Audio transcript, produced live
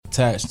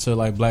attached to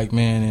like black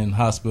men in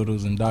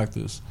hospitals and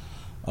doctors.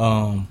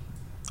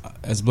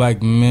 As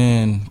black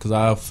men, because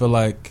I feel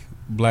like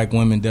black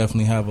women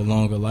definitely have a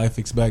longer life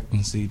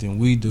expectancy than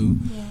we do.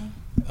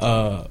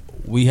 Yeah.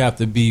 We have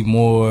to be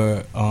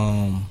more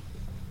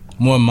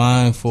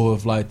mindful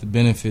of like the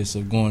benefits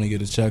of going to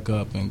get a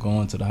checkup and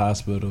going to the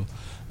hospital,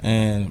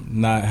 and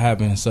not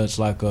having such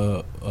like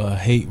a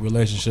hate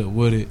relationship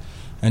with it,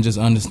 and just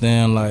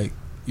understand like,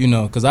 you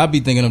know, because I be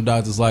thinking of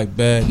doctors like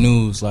bad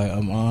news, like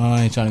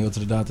I ain't trying to go to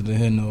the doctor to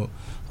hear no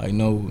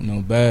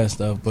bad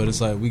stuff, but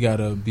it's like we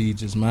gotta be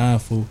just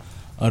mindful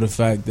of the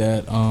fact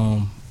that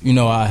you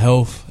know, our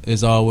health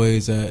is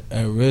always at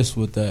risk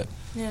with that.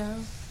 Yeah.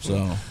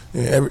 So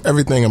yeah,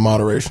 everything in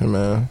moderation,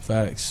 man.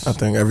 Facts. I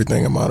think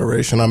everything in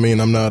moderation. I mean,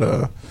 I'm not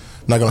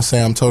gonna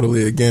say I'm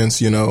totally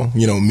against, you know,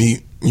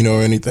 meat, you know,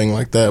 or anything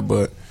like that,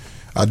 but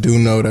I do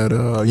know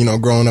that you know,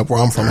 growing up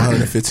where I'm from,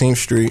 115th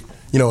Street,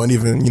 you know, and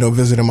even, you know,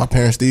 visiting my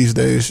parents these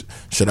days,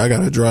 shit, I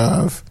gotta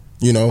drive,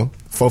 you know,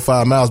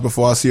 4-5 miles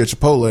before I see a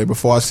Chipotle,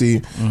 before I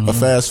see a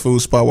fast food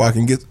spot where I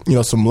can get, you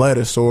know, some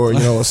lettuce or, you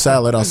know, a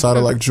salad outside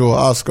of like Jewel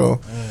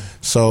Osco.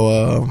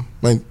 So,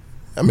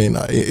 I mean,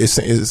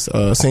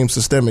 it seems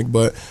systemic,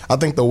 but I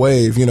think the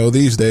wave, you know,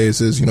 these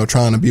days is, you know,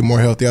 trying to be more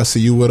healthy. I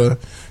see you with a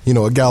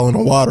gallon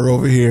of water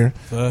over here,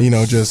 you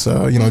know, just,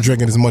 you know,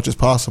 drinking as much as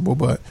possible,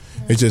 but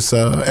it's just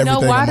everything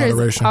in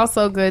moderation. Water is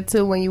also good,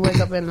 too, when you wake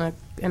up in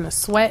a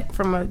sweat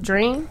from a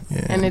dream,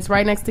 and it's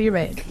right next to your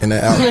bed. And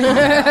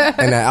that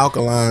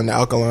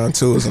alkaline,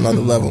 too, is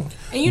another level.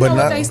 And you know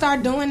what they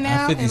start doing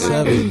now? In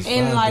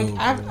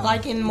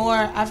more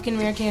African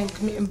American,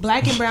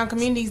 black and brown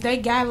communities, they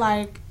got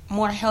like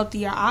more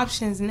healthier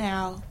options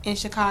now in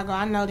Chicago.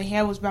 I know the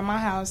Harold's by my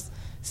house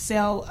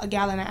sell a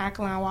gallon of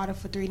alkaline water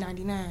for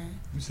 $3.99.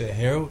 You said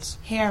Harold's?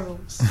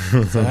 Harold's.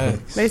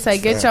 They say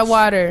get your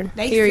water.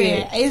 They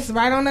said it's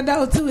right on the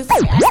door too. It's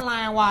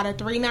alkaline water,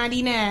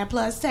 $3.99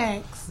 plus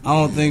tax. I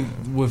don't think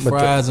with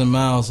fries and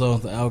mild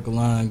sauce, the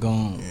alkaline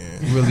gon'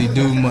 really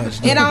do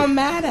much. It don't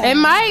matter. It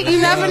might. You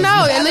never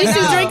know. At least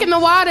you're drinking the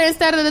water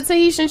instead of the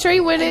Tahitian tree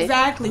with it.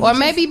 Exactly. Or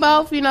maybe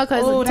both, you know,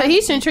 because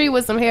Tahitian tree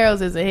with some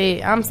Harold's is a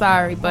hit. I'm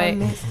sorry, but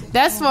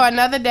that's for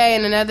another day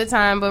and another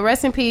time. But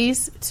rest in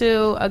peace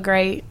to a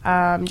great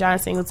John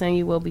Singleton.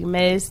 You will be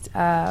missed.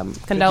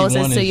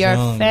 Condolences to your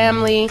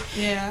family.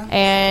 Yeah.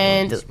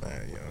 And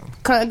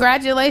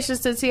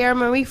congratulations to Tierra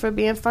Marie for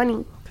being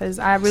funny. Because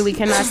I really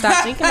cannot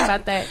stop thinking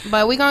about that.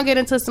 But we're going to get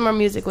into some more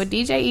music with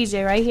DJ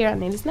EJ right here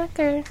on Nitty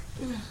Snacker.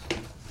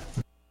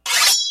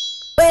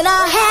 When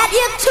I had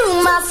you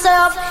to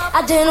myself,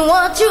 I didn't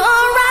want you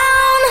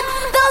around.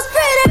 Those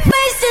pretty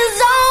faces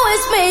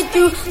always made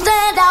you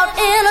stand out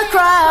in a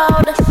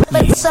crowd.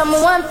 But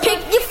someone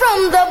picked you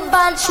from the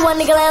bunch. One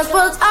glance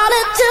was all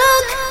it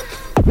took.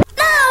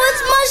 Now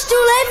it's much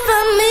too late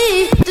for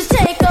me to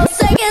take a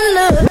second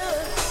look.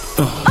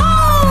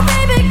 Oh,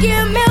 baby,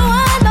 give me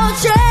one more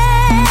chance.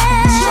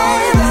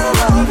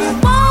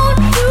 Won't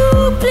you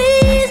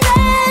please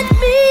let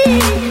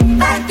me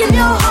back in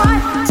your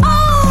heart?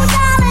 Oh,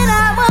 darling,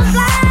 I was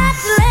glad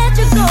to let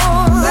you go.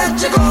 Let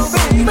you go,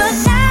 baby. But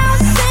now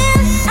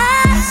since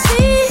I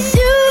see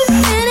you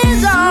in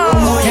his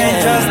arms,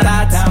 can't trust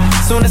that.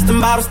 Soon as the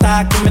bottles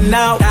start coming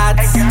out,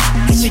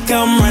 she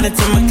come running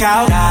to my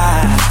couch.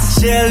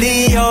 She'll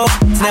Leo,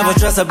 never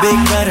trust a big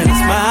butt and a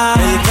smile.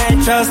 You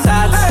can't trust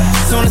that.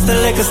 Soon as the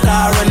liquor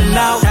start running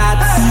out,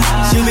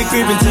 she'll be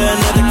creeping to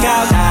another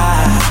couch.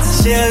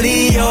 She'll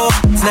Leo,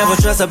 never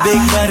trust a big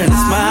butt and a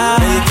smile.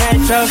 You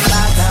can't trust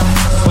that.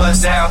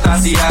 Bust down,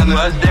 Tatiana.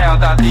 Bust down,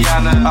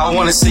 Tatiana. I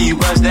wanna see you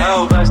bust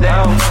down, bust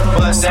down.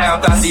 Bust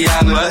down,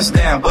 Tatiana. Bust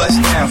down,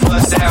 bust down,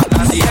 bust down,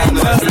 Tatiana.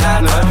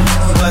 Tatiana.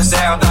 Bust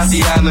down,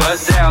 Tatiana.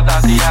 Bust down,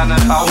 Tatiana.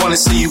 I wanna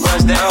see you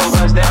bust down,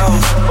 bust down.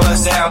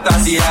 Bust down,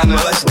 Tatiana.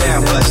 Bust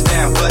down, bust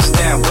down, bust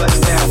down,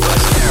 bust down,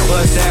 bust down.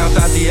 Bust down,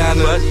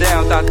 Tatiana. Bust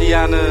down,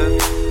 Tatiana.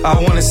 I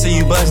wanna see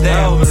you bust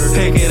down.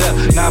 Pick it up,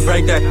 now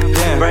break that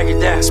down. Break it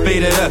down,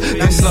 speed it up,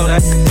 then slow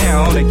that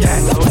down on the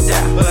gang.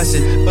 Bust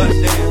it,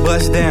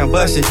 bust down,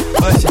 bust it,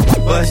 bust it,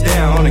 bust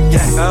down on the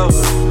gang.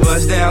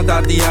 Bust down,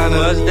 Tatiana.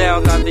 Bust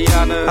down,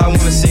 Tatiana. I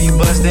wanna see you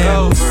bust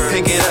down.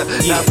 Pick it up,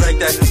 now break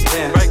that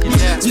down. Break it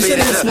down, speed it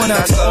up. One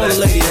out to all the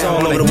ladies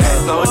all over the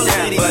world.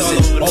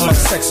 All my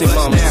sexy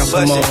mamas,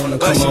 come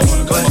on.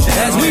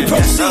 As we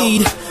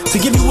proceed to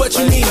give you what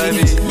you need,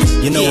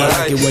 you know I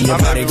like it when your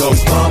body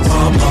goes bum,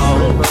 bum,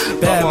 bum.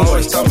 Bad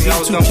boys,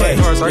 B2K,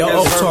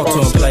 yo, talk to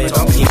him, play.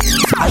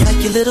 I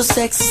like your little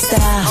sexy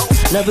style.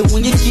 Love it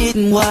when you're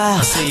getting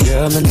wild.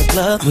 Girl in the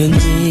club with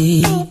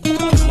me.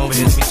 Come over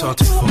here, let me talk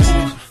to you for a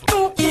minute. I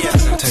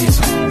gotta tell you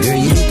something. Girl,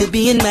 you need to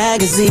be in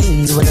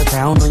magazines with a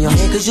crown on your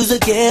head, cause you's a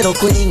ghetto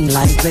queen.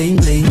 Like bling,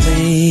 bling,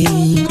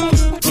 bling.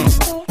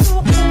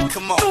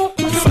 Come on,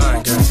 you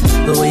fine, girl.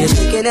 The way you're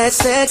shaking that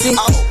sexy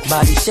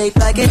body shaped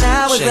like an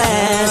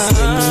hourglass.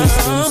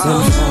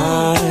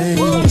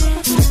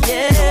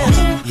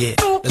 Yeah,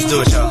 let's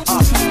do it, y'all. I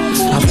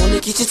wanna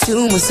get you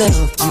to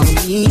myself,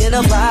 you, me, and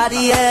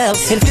nobody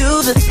else, and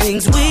do the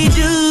things we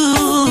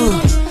do.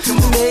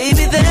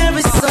 Baby, there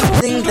is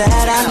something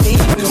that I need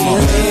from you.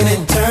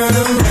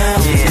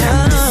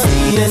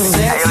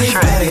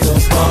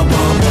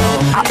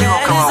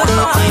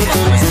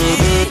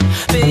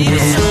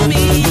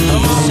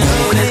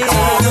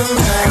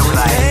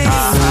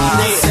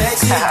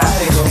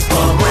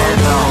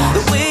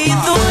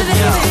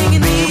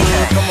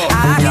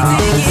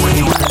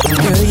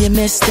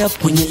 messed up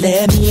when you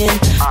let me in.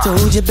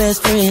 Told your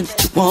best friend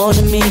that you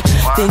wanted me.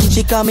 Then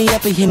she called me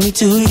up and hit me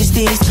to your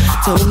steez.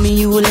 Told me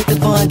you were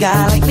looking for a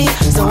guy like me.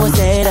 So I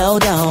said,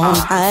 hold on,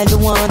 I'm the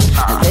one.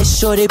 Unless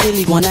shorty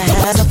really wanna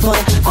have some fun.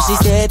 But she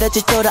said that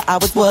you told her I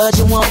was what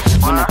you want.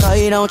 When I call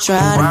you, don't try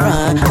to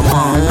run.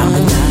 I'm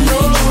a nine,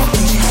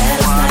 that you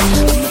had last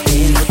night. I'm a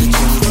pin with the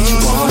dream that you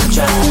wanna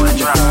try.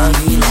 You thought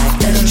you like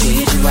that I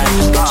treat you right.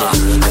 But you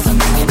good, cause I'm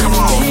bringing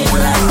everything you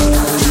like.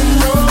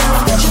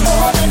 I got you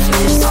more than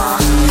this.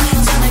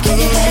 Time to get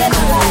your head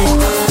on it.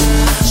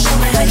 Show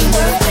me how you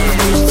work it.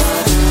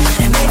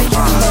 And maybe you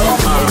can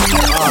love me.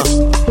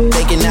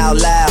 Thinking out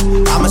loud,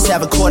 I must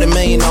have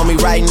 $250,000 on me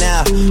right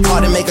now.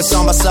 Hard to make a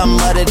song about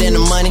something other than the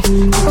money.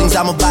 Two things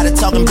I'm about to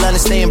talking blunt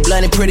and staying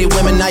blunt. Pretty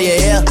women, are you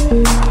here?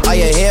 Are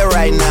you here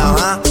right now,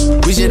 huh?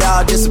 We should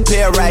all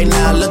disappear right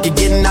now. Look, you're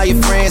getting all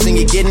your friends and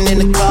you're getting in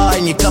the car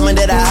and you're coming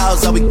to the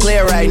house. Are we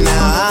clear right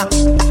now, huh?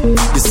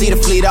 You see the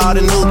fleet, all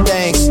the new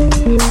things.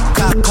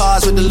 Cop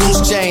cars with the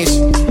loose change.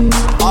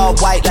 All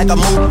white like a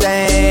mood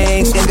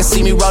things. They can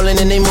see me rolling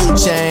and they mood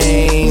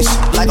change.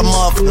 Like a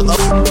motherfucker.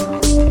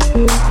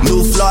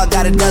 New floor, I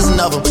got a dozen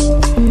of them.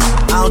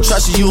 I don't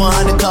trust you, you are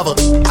undercover.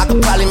 I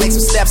could probably make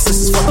some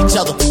stepsisters fuck each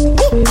other.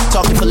 Woo!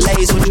 Talking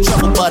fillets with the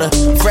truffle butter.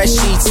 Fresh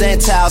sheets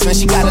and towels, man,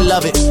 she gotta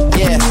love it.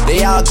 Yeah,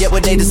 they all get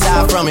what they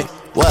desire from it.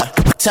 What?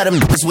 Tell them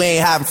niggas we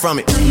ain't hiding from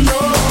it.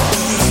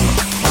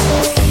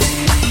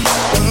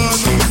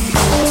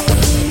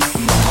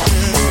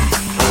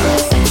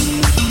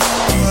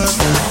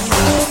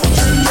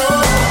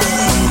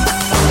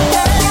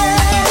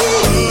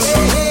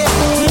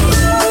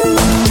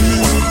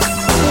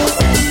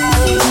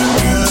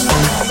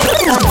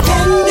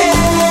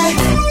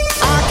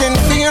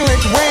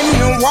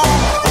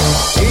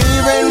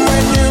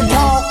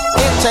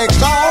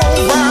 Takes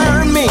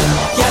over me.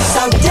 Yes,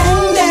 I'm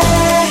dandy.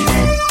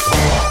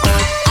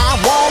 I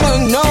wanna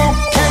know,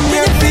 can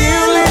you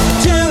feel it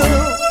too?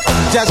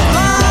 Just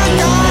like I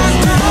do.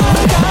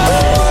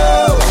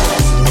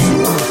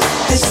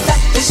 This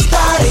stuff is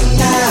starting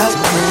now.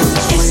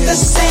 It's the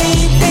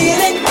same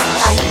feeling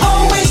I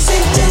always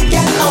seem to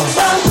get on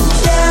from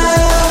you.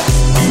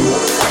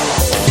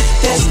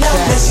 There's no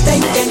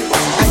mistaking.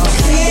 I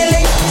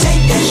clearly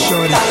take it.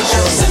 Like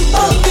a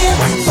simple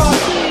gift from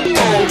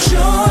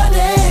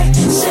Jordan.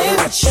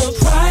 Your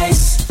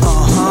price,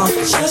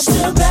 just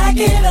to back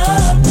it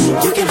up,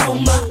 you can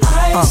hold my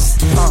eyes.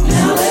 Now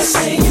let's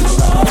say you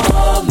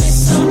owe me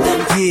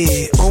something.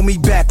 Yeah, owe me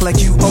back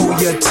like you owe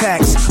your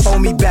tax. Owe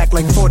me back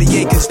like 40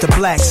 acres to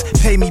blacks.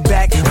 Pay me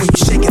back when you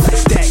shake it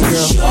like that,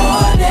 girl. Sure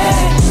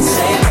that,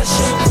 say what's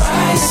your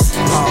price,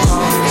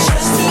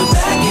 just to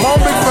back it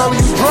up. Big fella,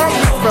 you drunk,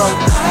 big fella.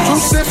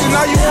 2 sips and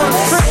now you want to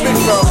trip, big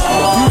fella.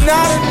 You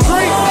not a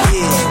drink.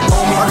 Yeah,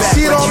 owe me I back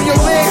see it like on you your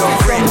owe leg. your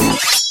rent.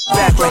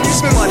 Back like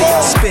this money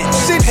I spent.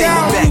 Sit Pay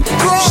down, me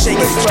back, shake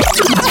it.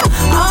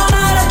 All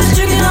night I've been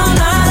drinking, all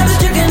night I've been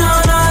drinking, all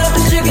night I've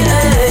been drinking,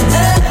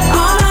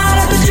 all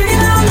night I've been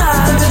drinking, all night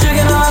I've been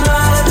drinking, all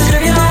night I've been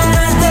drinking, all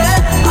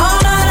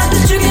night I've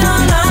been drinking,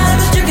 all night I've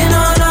been drinking,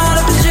 all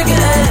night I've been drinking,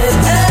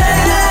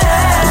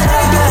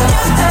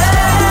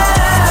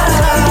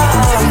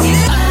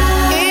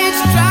 It's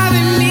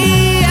driving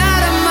me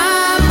out of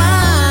my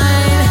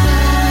mind.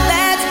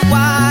 That's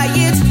why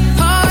it's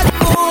hard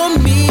for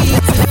me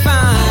to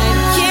find.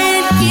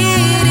 Can't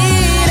get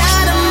it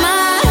out of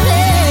my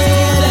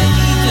head.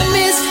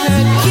 Miss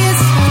her, kiss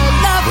her,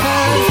 love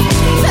her.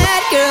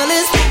 That girl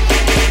is.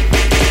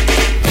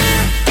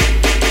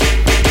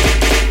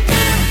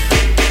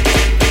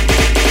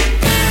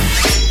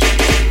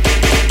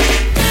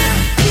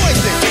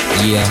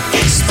 Yeah,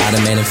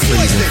 Spider-Man and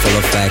freezing full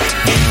effect.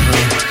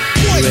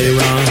 You ready,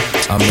 Ron?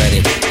 I'm ready.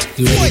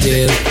 You ready,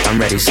 Dave? I'm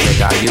ready, Slick.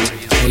 Are you?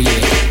 Oh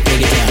yeah,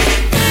 take it down.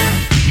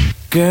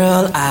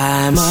 Girl,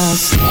 I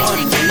must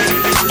warn you.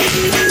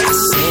 I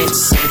sense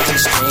something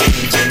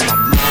strange in my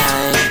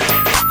mind.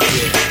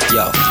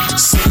 Yo,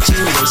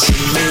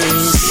 situation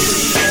is,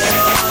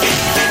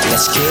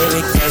 let's kill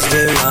it cause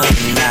we're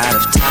running out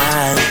of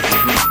time.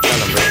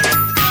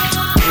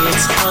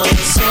 It's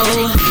also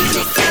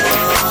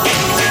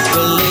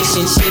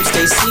relationships,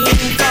 they seem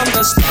from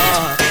the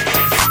start.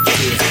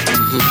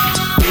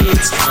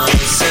 It's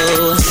also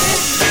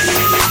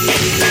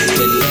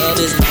when love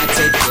is not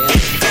together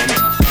from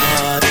the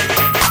heart.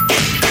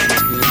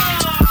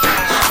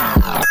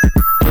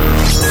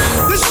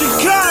 This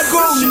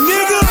Chicago,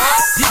 nigga.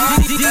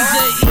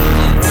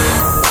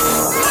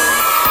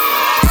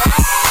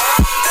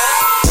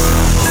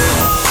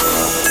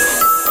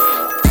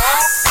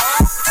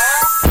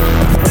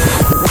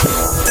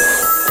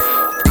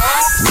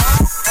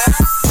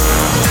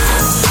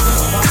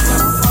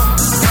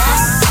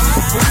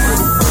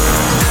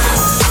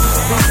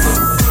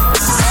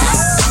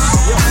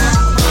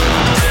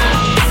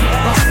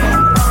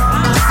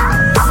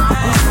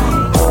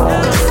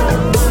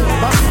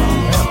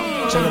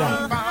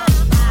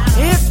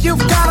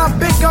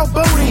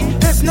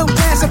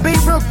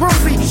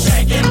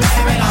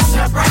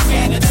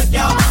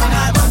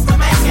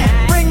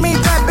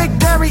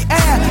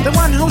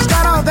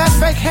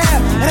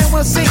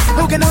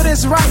 can do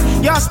this right.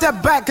 Y'all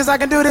step back, cause I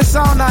can do this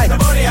all night. The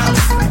booty up,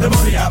 the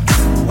booty up.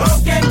 Who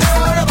can do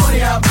the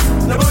booty up?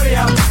 The booty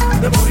up,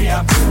 the booty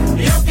up.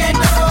 You can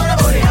do the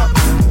booty up,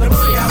 the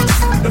booty up,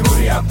 the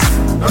booty up.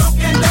 Who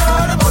can do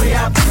the booty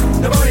up?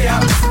 The booty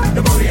up, the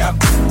booty up.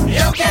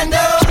 You can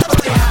do the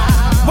booty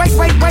up.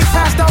 Wait,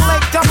 fast, don't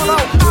make double O.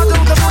 I'll do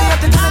the booty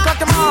up to 10 o'clock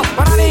tomorrow.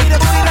 But I need a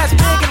booty that's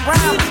big and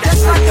round,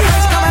 just like the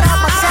bass coming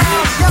out my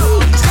sound.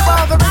 Yo, skip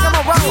all the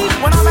rigmarole.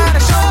 When I'm at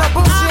a show, the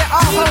bullshit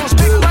all flows.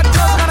 Big butt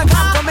girls gonna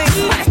come for me.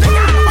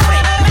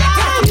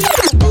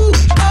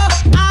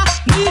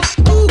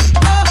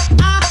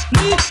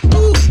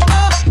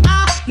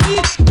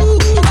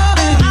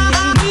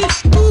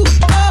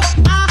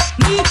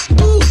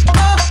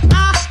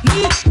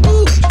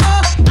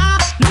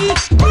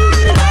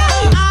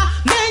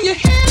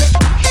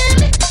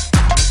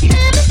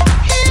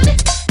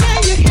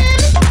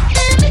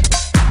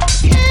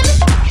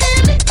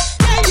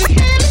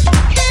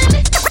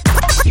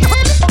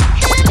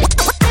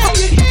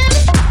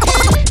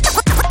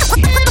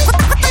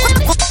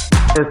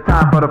 It's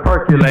time for the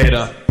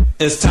percolator.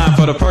 It's time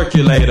for the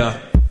percolator.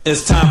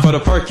 It's time for the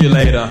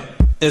percolator.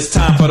 It's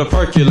time for the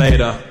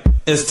percolator.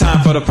 It's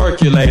time for the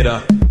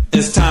percolator.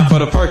 It's time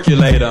for the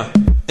percolator.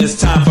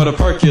 It's time for the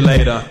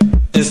percolator.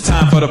 It's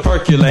time for the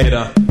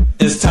percolator.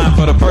 It's time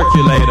for the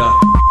percolator.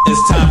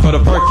 It's time for the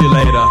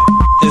percolator.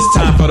 It's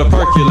time for the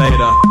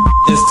percolator.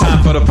 It's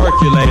time for the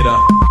percolator.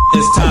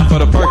 It's time for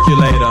the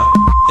percolator.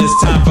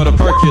 It's time for the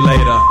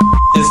percolator.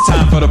 It's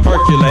time for the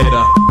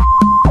percolator.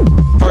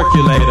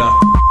 Percolator.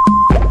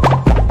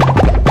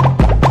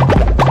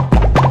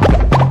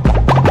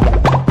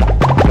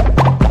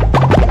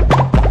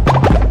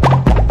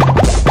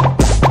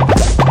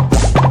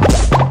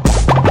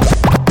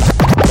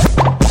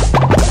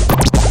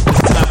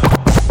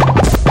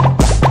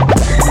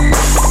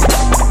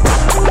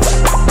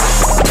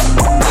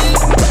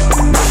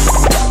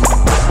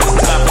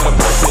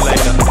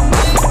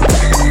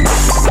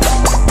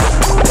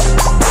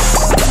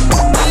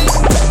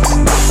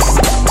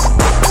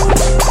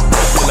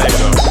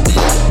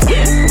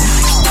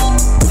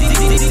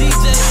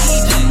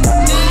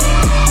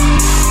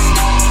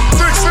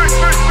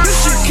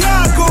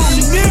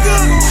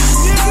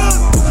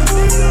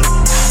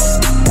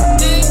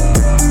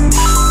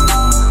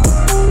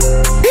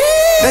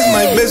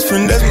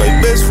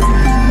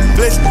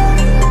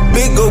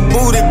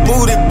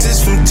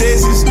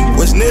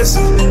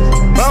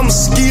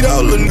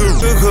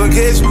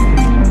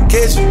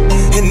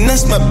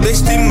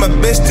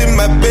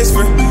 My best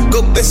friend,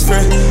 go best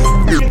friend.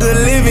 The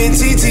living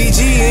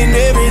TTG and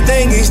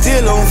everything is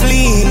still on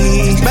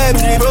fleek.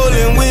 Baby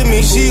rolling with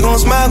me, she gon'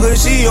 smile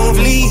cause she on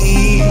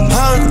fleek.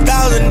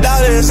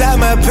 $100,000 out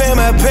my pay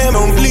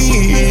on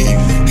fleek.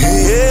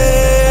 Yeah.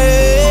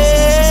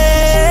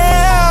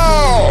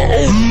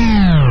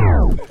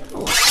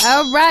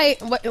 All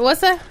right, what's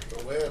that?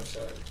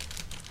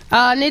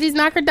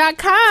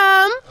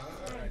 Nitty'sKnocker.com.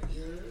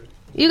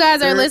 You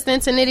guys are listening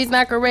to Nitty's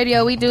Knocker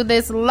Radio. We do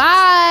this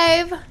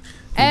live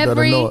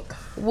every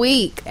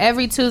week,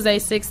 every Tuesday,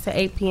 6 to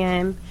 8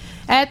 p.m.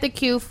 at the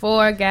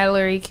Q4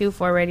 Gallery,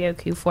 Q4 Radio,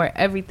 Q4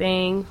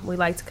 Everything. We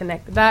like to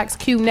connect the dots,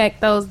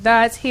 connect those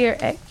dots here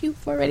at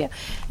Q4 Radio.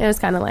 It was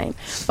kind of lame.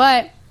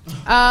 But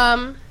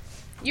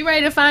you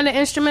ready to find an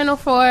instrumental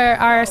for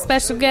our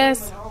special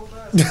guest?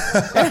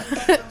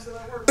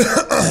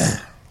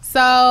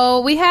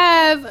 So we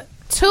have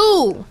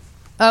 2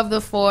 of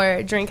the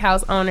 4 Drink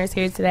House owners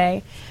here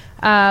today.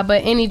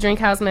 But any Drink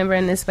House member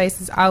in this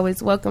space is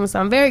always welcome. So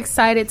I'm very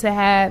excited to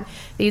have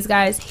these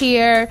guys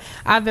here.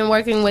 I've been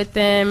working with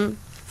them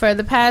for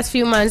the past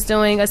few months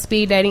doing a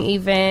speed dating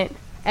event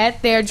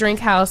at their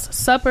Drink House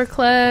Supper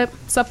Club,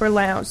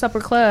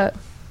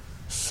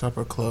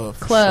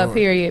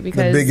 period.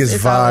 Because the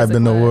biggest vibe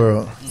in the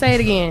world. Say it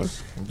again.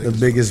 The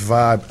biggest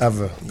vibe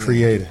ever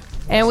created.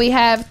 And we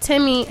have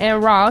Timmy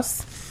and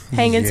Ross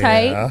hanging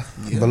tight.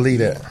 Believe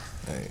that.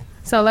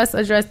 So let's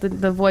address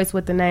the voice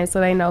with the name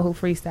so they know who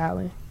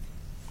freestyling.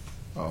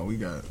 Oh, we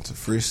got to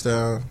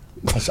freestyle.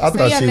 I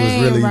thought she was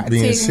really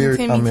being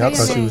serious. I mean, I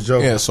thought she was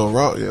joking. Yeah, so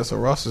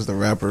Ross is the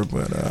rapper,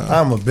 but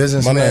I'm a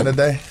businessman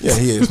today. Yeah,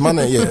 he is. My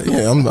name,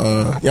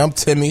 I'm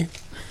Timmy.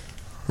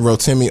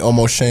 Rotimi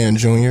Omoshan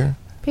Jr.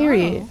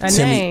 Period. A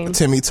name.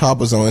 Timmy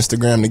Toppers on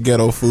Instagram, the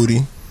ghetto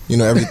foodie. You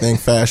know, everything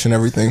fashion,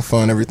 everything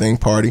fun, everything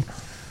party.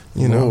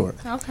 You know.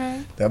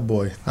 Okay. That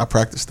boy. I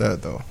practiced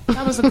that though.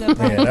 That was a good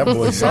run. Yeah, that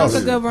boy That was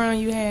a good run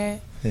you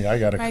had. Yeah, I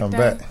gotta come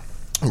back.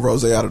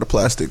 Rose out of the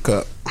plastic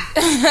cup.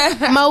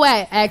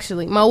 Moet,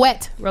 actually.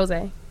 Moet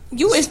Rose.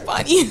 You is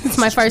funny. It's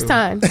my first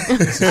time.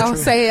 I'll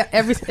say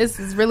it's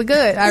really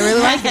good. I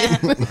really like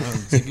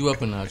it. Took you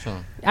up a notch, huh?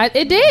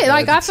 It did.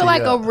 Like, I feel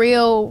like a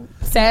real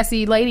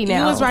sassy lady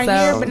now. You was right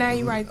here, but now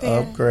you right there.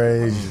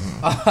 Upgrade.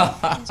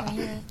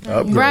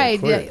 Right.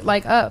 Quick. Yeah,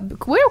 like up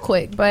real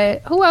quick.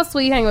 But who else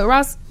will you hang with?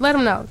 Ross, let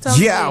them know. Tell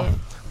them again.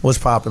 What's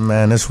poppin',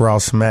 man? It's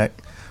Ross Mack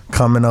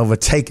coming over,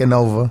 taking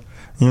over,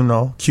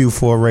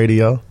 Q4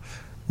 Radio.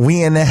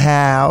 We in the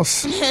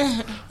house.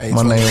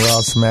 My name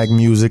Ross Mack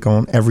Music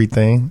on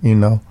everything,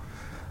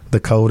 the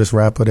coldest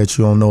rapper that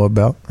you don't know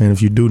about. And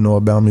if you do know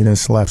about me, then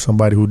slap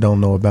somebody who don't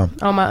know about me.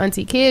 On my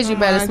auntie kids, you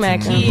better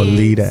smack them.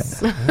 Believe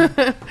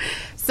that.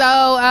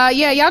 So,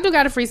 yeah, y'all do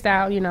got to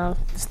freestyle, you know.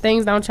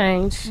 Things don't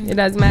change. It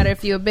doesn't matter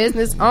if you're a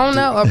business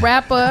owner, a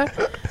rapper,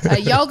 a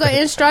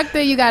yoga instructor.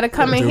 You got to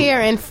come in here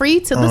and free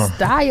to the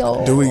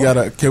style. Do we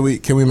gotta? Can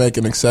we make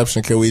an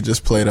exception? Can we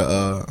just play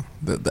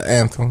the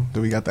anthem?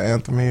 Do we got the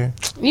anthem here?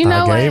 You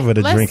know I gave it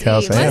a Drink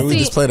House anthem. Can we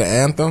just play the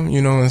anthem?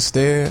 You know,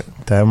 instead.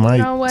 That might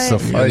You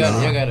suffice.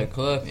 got a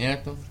club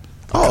anthem?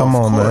 Oh, come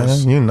on,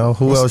 man. You know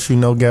who else you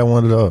know got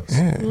one of those?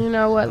 Yeah. You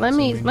know what? Let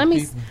me.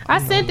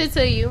 I sent it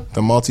to you.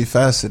 The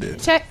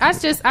multifaceted. Check.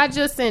 I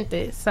just sent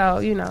it. So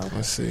you know.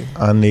 Let's see.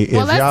 I need.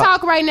 Well, let's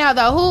talk right now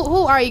though.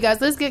 Who are you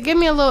guys? Let's give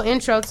me a little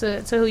intro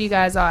to who you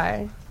guys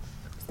are.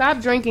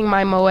 Stop drinking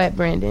my Moet,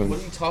 Brandon. What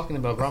are you talking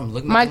about, bro? I'm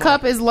looking. My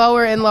cup is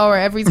lower and lower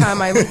every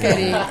time I look at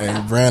it.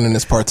 And Brandon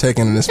is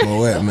partaking in this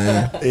Moet,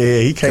 man. Yeah,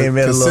 he came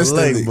in a little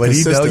late, but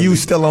he know you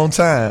still on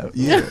time.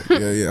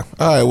 Yeah.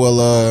 All right,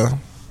 well,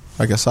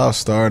 I guess I'll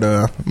start.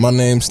 My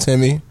name's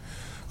Timmy.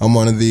 I'm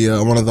one of the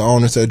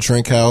owners at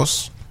Drink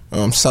House.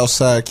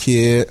 Southside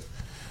kid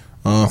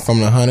from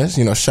the Hunters.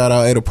 You know, shout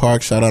out Ada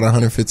Park. Shout out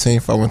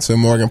 115th. I went to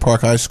Morgan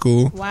Park High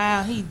School.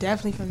 Wow, he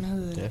definitely from the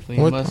hood. Definitely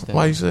a Mustang.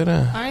 Why you say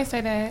that? I ain't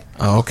say that.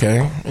 Oh,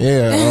 okay.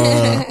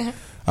 Yeah.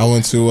 I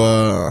went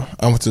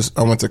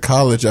to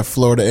college at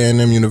Florida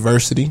A&M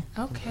University.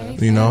 Okay.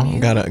 You know,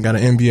 got an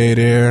MBA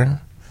there.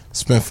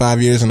 Spent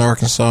 5 years in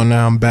Arkansas.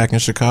 Now I'm back in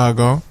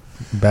Chicago.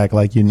 Back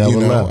like you never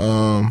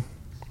left.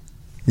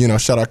 You know,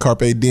 shout out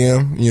Carpe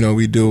Diem. You know,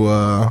 we do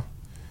a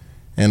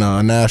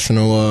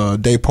national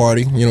day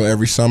party, you know,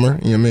 every summer.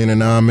 You know what I mean? And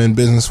now I'm in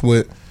business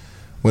with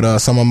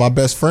some of my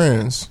best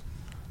friends.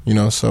 You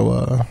know,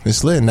 so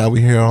it's lit. Now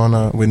we here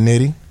on with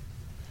Nitty.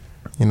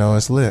 You know,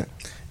 it's lit.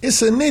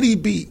 It's a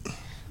Nitty beat.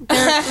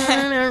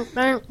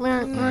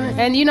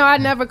 And you know, I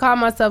never called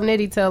myself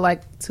Nitty till I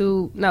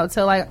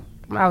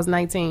was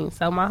 19.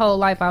 So my whole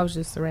life I was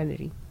just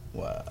Serenity.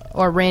 Wow.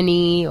 Or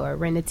Rennie or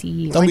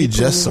Renity. Don't be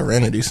just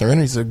Serenity.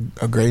 Serenity's a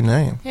great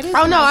name.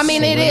 Oh no, I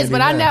mean Serenity it is, but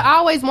I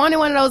always wanted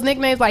one of those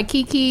nicknames like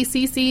Kiki,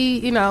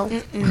 Cece, you know.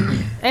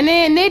 And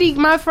then Nitty,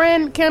 my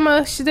friend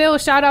Kimma, still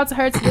shout out to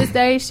her to this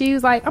day. She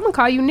was like, "I'm gonna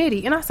call you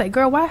Nitty," and I said,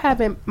 "Girl, why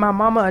haven't my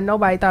mama or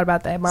nobody thought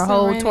about that my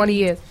whole 20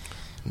 years?"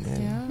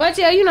 Yeah. But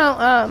yeah, you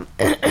know,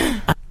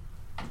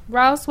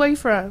 Ross, where you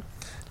from?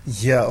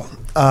 Yo,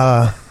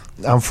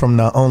 I'm from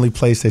the only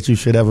place that you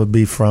should ever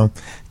be from,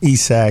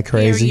 East Side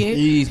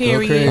Crazy.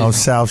 Period. On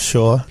South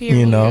Shore, Period.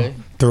 you know,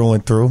 through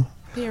and through.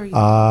 Period.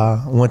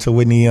 Went to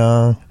Whitney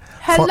Young.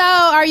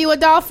 Hello, are you a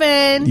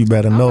dolphin? You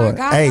better know it.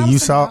 God, hey, you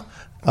saw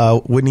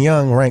Whitney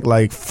Young ranked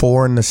like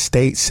 4 in the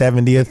state,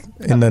 70th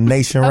in the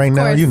nation right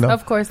now. You know,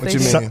 of course they you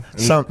do.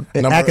 Some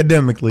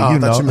academically, I you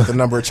thought know. you meant the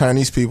number of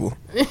Chinese people.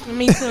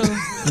 Me too.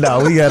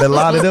 No, we got a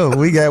lot of them.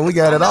 We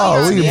got it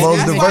all. We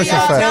most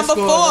diversified. Number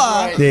 4.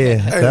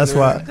 Yeah, that's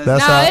why.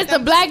 That's how. It's the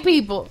black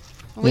people.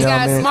 We You know got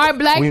what I mean? smart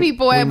black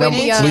people at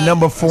Whitney Young. We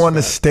number 4 in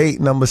the state,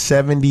 number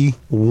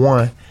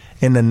 71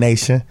 in the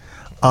nation.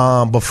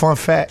 But fun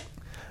fact,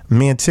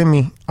 me and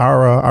Timmy,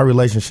 our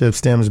relationship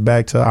stems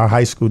back to our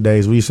high school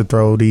days. We used to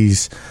throw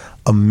these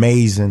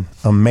amazing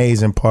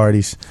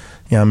parties.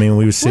 You know what I mean?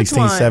 We were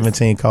 16,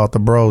 17, called the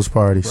Bros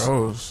parties.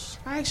 Bros.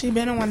 I actually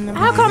been in one of them.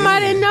 How come I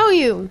didn't know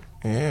you?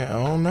 Yeah,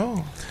 I don't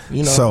know.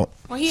 You know.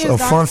 So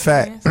fun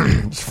fact,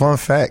 fun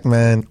fact,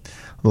 man.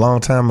 A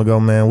long time ago,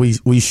 man, we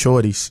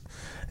shorties.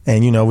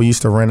 And, you know, we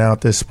used to rent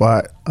out this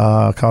spot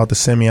called the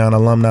Simeon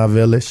Alumni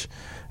Village.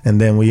 And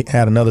then we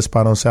had another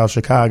spot on South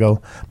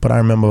Chicago. But I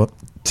remember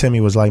Timmy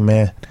was like,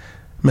 man,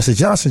 Mr.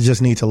 Johnson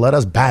just need to let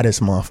us buy this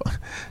motherfucker.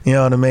 You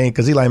know what I mean?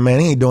 Because he like, man,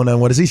 he ain't doing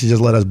nothing with us. He should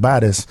just let us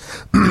buy this.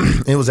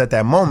 It was at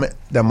that moment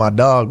that my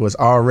dog was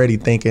already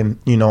thinking,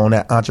 you know, on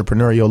that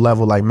entrepreneurial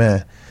level, like,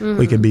 man,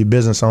 we could be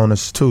business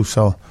owners too.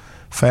 So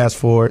fast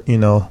forward, you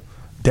know,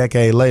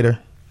 decade later,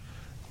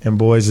 and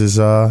boys is,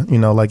 you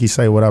know, like you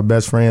say, with our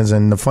best friends.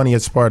 And the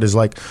funniest part is,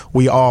 like,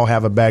 we all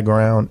have a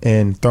background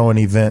in throwing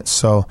events.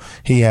 So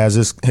he has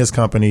his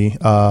company,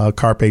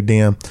 Carpe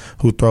Diem,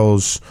 who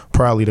throws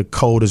probably the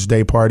coldest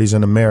day parties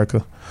in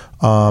America.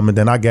 And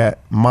then I got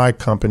my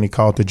company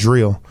called The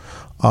Drill,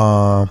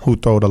 who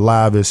throw the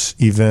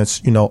livest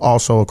events, you know,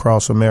 also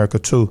across America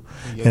too.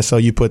 Yeah. And so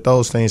you put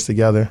those things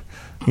together,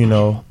 you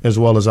know, as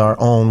well as our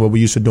own, what we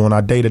used to do in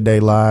our day-to-day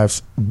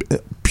lives,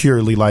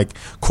 purely like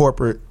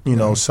corporate, you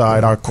know,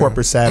 side, our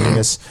corporate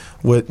savviness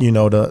with, you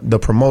know, the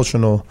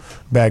promotional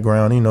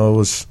background, you know, it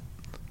was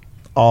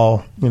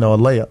all, you know, a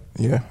layup.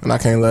 Yeah, and I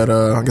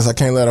guess I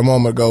can't let a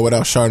moment go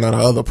without shouting out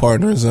our other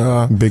partners.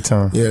 Big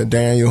time. Yeah,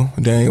 Daniel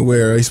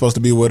Ware, he's supposed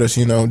to be with us,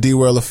 you know.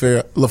 D-Ware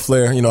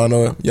LaFleur, you know, I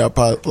know a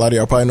lot of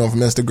y'all probably know him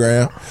from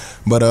Instagram,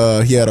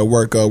 but he had a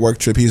work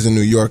trip. He's in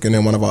New York, and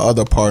then one of our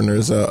other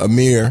partners,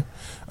 Amir,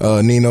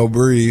 Nino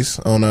Breeze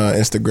on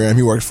Instagram.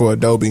 He works for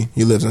Adobe.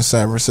 He lives in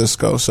San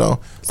Francisco. So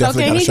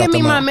definitely can gotta he shout give me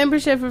them my out.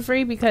 membership for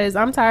free? Because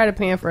I'm tired of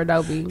paying for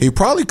Adobe. He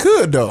probably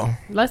could though.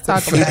 Let's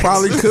talk about He it.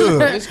 probably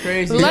could. It's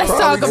crazy. Let's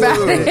talk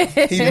about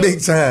it. He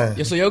big time.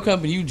 Yeah, so your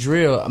company, you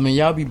drill. I mean,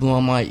 y'all be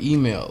blowing my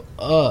email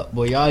up,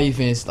 but y'all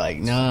events like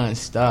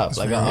non-stop.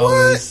 Like I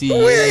always see.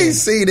 We ain't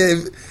see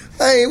that.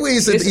 Hey, we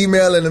ain't sent the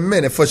email in a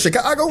minute. For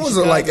Chicago, was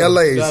it like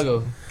LA's?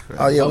 Chicago.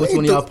 Oh yeah, I was we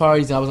one ain't of y'all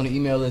parties and I was on the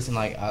email list and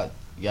like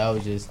y'all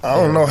was just. I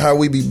don't know how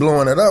we be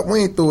blowing it up.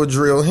 We ain't through a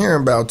drill here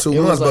in about 2 It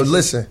was months. But like-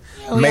 listen,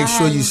 make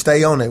sure you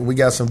stay on it. We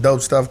got some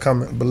dope stuff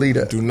coming. Believe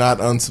that. Do not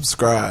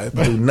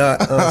unsubscribe. Do not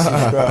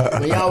unsubscribe.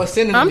 But y'all was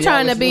sending. I'm y'all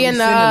trying was to be really in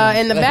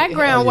sending the them.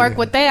 background work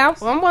with that.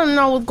 I want to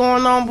know what's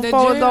going on The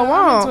before it drill, go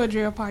I went to on. a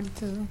drill party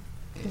too.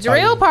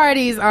 Drill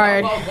parties are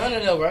Y'all Gunna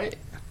though, right?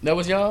 That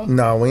was y'all.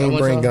 No, we That ain't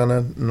was bring y'all?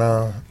 Gunna.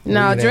 No.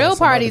 no drill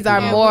parties are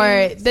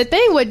more. The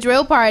thing with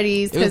drill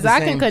parties, It was because the I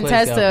same can place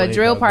contest y'all to a played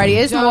drill though. party.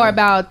 It's more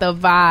about the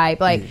vibe.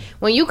 Like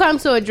when you come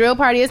to a drill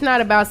party, it's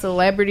not about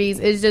celebrities.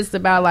 It's just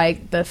about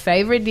like the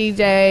favorite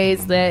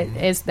DJs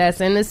that's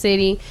in the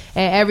city,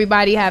 and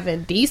everybody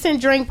having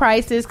decent drink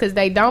prices because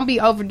they don't be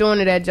overdoing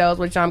it at Joe's,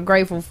 which I'm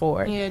grateful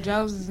for. Yeah,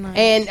 Joe's is nice.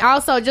 And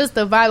also just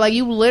the vibe, like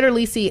you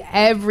literally see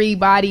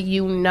everybody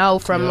you know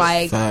from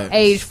like Facts.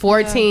 age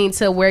 14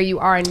 to where you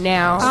are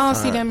now. I don't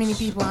see that many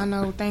people I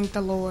know. Thank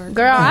the Lord.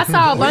 Girl, I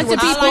saw a bunch of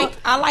people.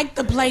 I like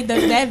to play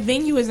that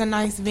venue is a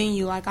nice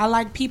venue. Like I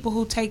like people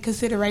who take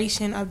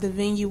consideration of the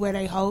venue where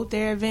they hold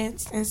their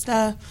events and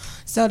stuff.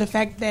 So the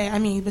fact that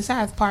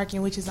besides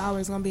parking, which is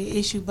always going to be an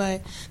issue,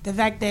 but the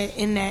fact that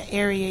in that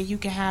area you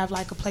can have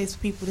like a place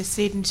for people to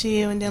sit and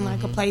chill, and then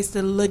like a place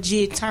to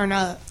legit turn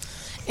up.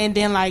 And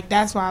then like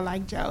that's why I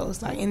like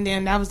Joe's. Like, and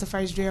then that was the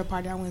first drill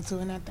party I went to,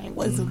 and that thing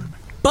was a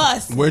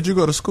bust. Where'd you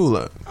go to school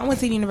at? I went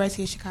to the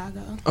University of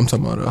Chicago. I'm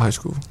talking about high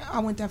school. I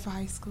went there for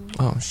high school.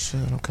 Oh shit!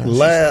 Okay.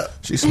 Lab.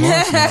 She's smart.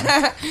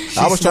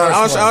 I was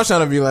trying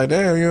to be like,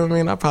 damn. You know what I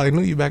mean? I probably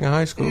knew you back in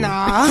high school.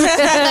 Nah. No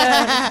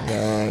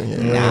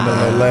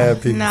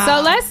lab people.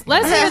 So let's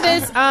hear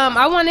this.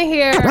 I want to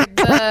hear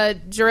the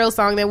drill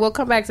song. Then we'll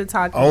come back to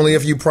talk. Only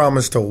if you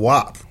promise to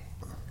WAP.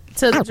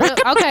 To the drill.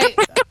 Okay.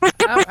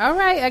 All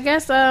right. I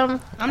guess I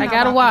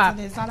got a wop.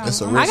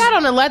 I got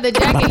on a leather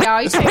jacket,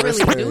 y'all. You can't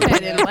really do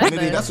that in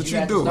leather. That's what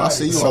you do. I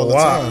see you So all the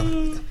WAP.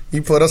 time.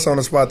 You put us on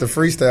the spot to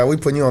freestyle. We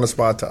putting you on the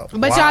spot top.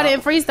 But y'all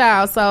didn't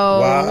freestyle, so.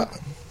 WAP.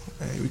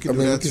 Hey, we I can mean, do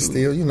we that can too.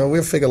 still,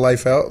 we'll figure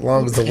life out as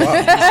long as the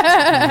WAP.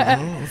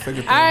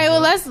 All right, well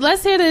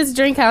let's hear this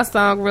Drink House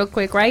song real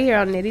quick right here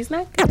on Nitty's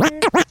Neck.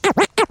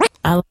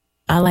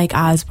 I like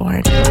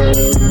Osborne.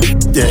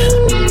 Yeah,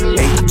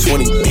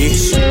 820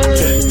 bitch.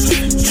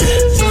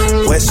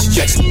 Yeah. West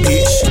Jackson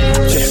bitch.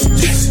 Yeah.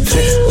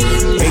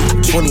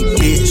 820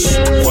 bitch.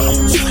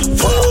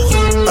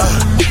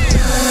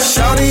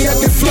 Shawty, I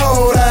can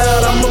float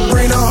out. I'ma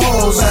bring the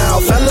hoes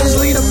out. Fellas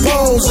lead the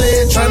pose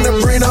in,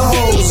 tryna bring the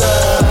hoes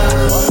out.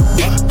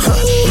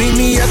 Meet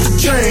me at the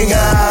drink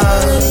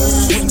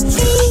house.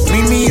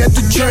 Meet me at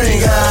the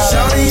drink house.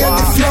 Shawty, I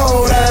can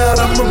float out.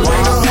 I'ma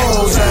bring the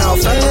hoes out.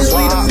 Fellas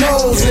lead the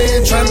pose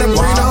in, tryna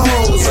bring the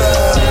hoes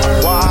out.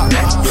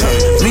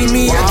 Meet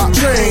me at the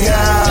drink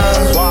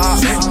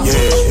house.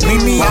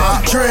 Meet me at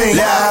the drink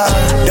house.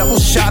 Double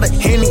shot of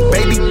Henny,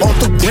 baby, on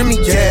the Remy,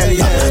 yeah.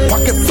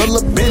 Pocket full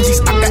of Benjis,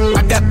 I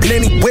got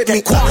plenty with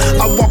me. I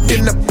walk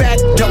in the back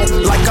door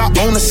like I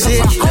own a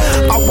city.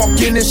 I walk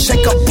in and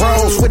shake up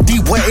bros with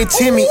D-Wet and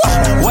Timmy.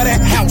 Where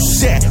that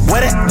house at?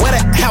 Where that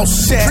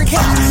house at?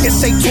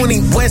 It's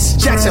 820 West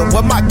Jackson,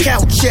 where my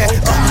couch at?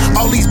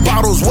 All these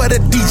bottles, where the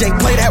DJ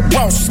play that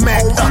raw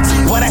smack?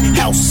 Where that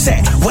house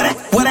at? Where that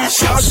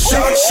house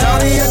at?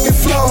 Shawty, I can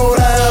float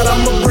out,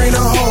 I'ma bring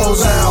the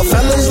hoes out.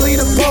 Fellas lead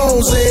the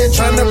pose in,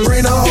 tryna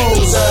bring the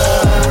hoes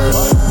out.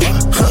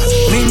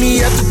 Meet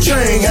me at the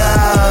drink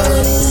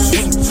house.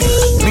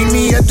 Meet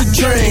me at the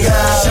drink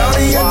house.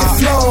 Shawty, I can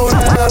float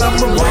out,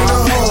 I'ma bring the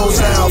hoes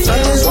out.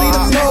 Fellas lead the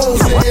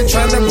pose in,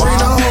 tryna bring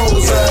the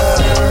hoes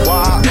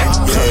out.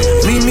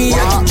 Meet me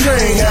at the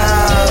drink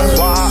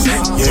house.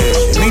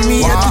 Meet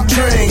me at the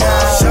drink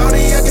house.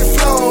 Shawty, I can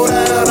float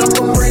out,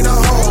 I'ma bring the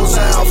hoes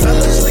out.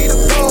 Fellas lead the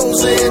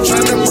pose in,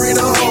 tryna bring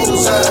the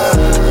hoes out.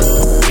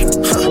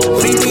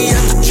 Meet me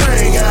at the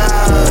drink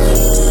house.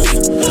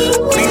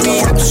 Meet me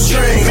at the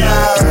drink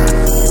house.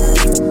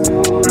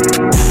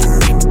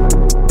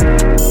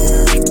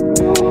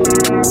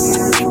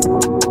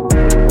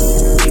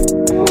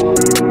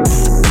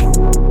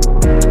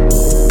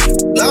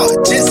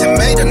 Lord, just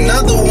made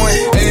another one.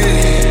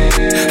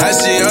 I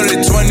she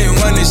only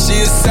 21 and she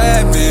a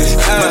savage.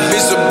 My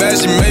bitch so bad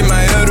she made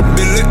my other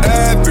bill look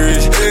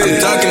average. I'm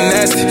talking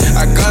nasty,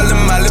 I call her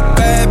my little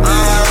bad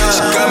bitch.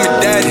 She call me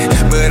daddy,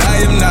 but I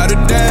am not a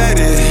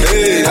daddy.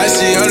 I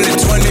she only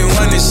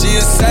 21 and she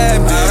a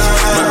savage.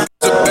 My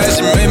bitch so bad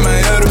she made my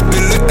other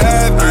bill look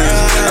average.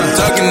 I'm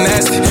talking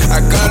nasty, I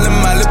call her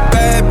my little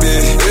bad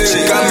bitch. She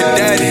call me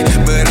daddy,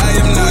 but I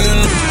am not a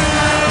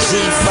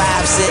G5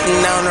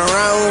 sitting on the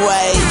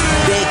runway.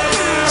 Big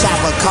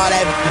chopper, call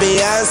that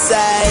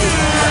Beyonce.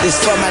 This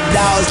for my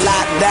dog was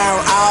locked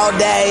down all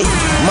day.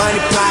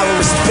 Money, power,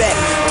 respect,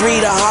 3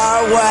 the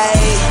hard way.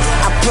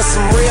 I put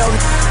some real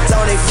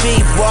on their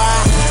feet, boy.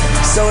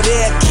 So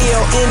they'll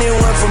kill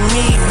anyone for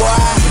me,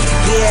 boy.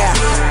 Yeah,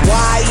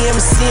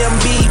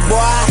 YMCMB,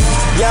 boy.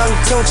 Young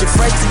Tunchi,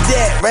 fresh to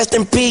death, rest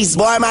in peace,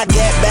 boy. My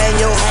cat bang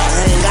your hat,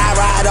 and I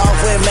ride off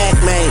with Mac,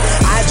 man.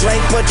 I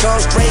drink Patron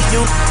straight,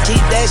 you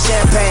keep that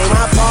champagne.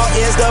 My paw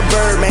is the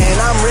Birdman,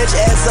 I'm rich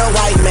as a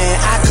white man.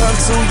 I come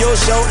to your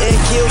show and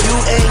kill you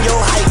and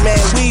your hype man.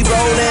 We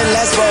rollin',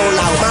 let's roll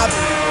out. My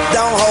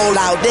don't hold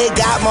out. They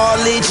got more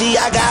lychee,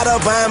 I gotta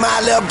find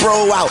my little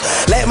bro out.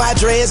 Let my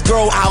dreads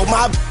grow out.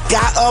 My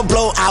got a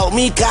blowout.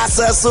 Me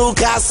casa, su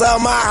casa,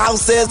 my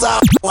house is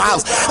a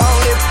house.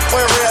 Only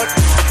for real,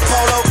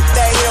 photo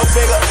that hill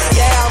figure.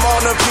 Yeah, I'm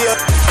on the pill.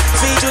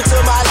 Feed you to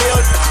my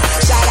little.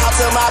 Shout out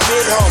to my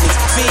big homies.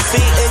 Fifi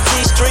and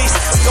T Streets.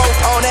 Scope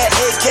on that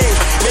AK.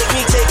 Make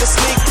me take a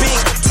sneak peek.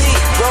 T,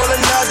 roll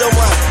another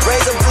one.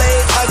 Razor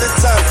blade under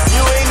tongue.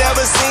 You ain't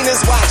never seen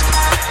this watch.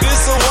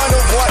 This a one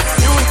of one.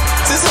 You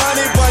this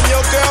honey bun.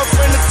 Your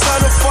girlfriend a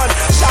ton of fun.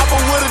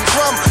 Chopper with a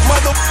drum.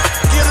 Mother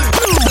get a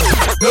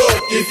look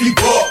if you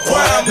bought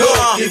one.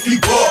 Look if you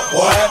bought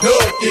one.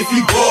 Look if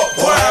you bought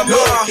one.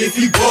 Look if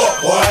you bought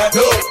one.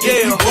 Look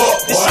if you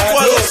bought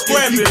one. Look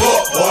if you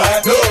bought one.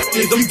 Look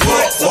if you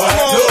bought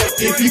one. Look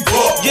if you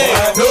bought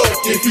one.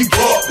 Look if you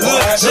bought one.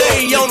 Look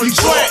J on the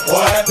track.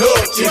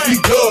 Look if you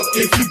look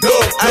if you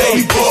look if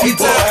you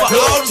bought one.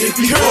 Look if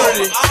you bought.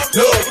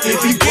 Look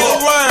if you get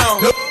around.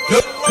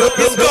 Look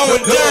it's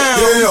going down.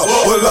 Yeah,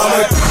 well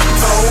I'm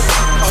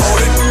hold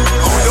it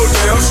on your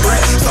damn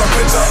street.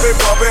 Stompin', jumpin',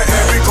 bumpin',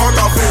 every car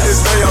off in this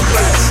day I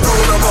play.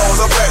 Roll the balls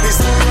up at these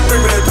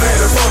screamin' they play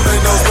the phone. They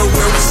know but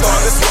when we start,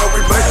 this where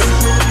we make it.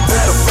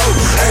 Hit the flow,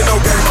 ain't no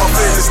game off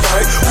in this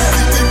thing. We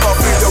be deep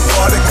off in your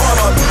party. Come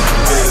on,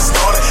 get it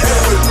started.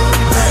 And we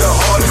be the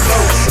hardest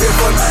flow. If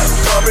a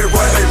come and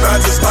run, they back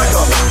just like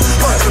a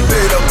 100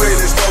 bit up in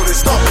this road. They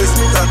stop this,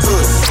 not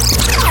good.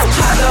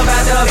 Hop up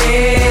out the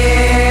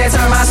bed,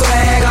 turn my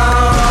swag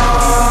on.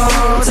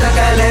 Took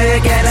a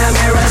look in the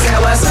mirror, said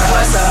what's up,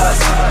 what's up?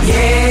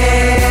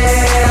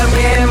 Yeah, I'm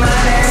getting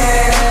money.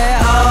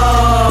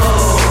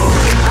 Oh,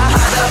 I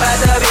hopped up out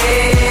the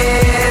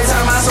bed,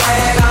 turn my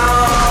swag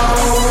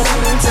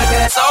on. Took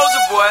a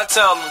Soulja Boy,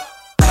 tell me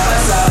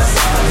what's up?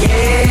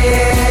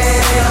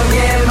 Yeah, I'm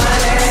getting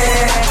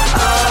money.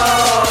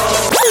 Oh,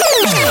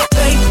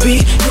 baby,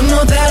 you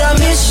know that I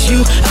miss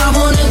you. I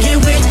wanna get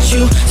with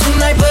you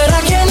tonight, but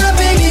I cannot,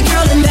 baby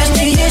girl, and that's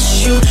the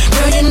issue.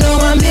 Girl, you know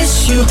I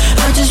miss you.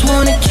 I just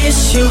wanna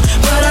kiss you,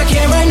 but I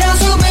can't right now.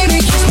 So baby,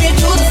 kiss me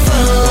through the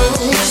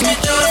phone. Kiss me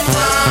through the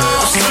phone.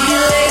 I'll see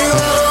you later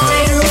on,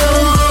 later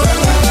on.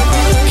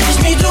 Kiss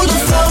me through the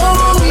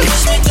phone.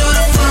 Kiss me through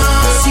the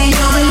phone. See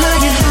you when I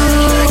get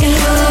home, I get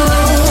home.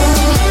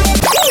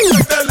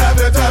 That laugh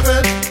it, tap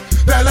it.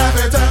 That laugh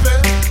it, tap it.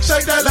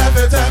 Shake that laugh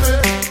it, tap it.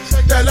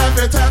 That laugh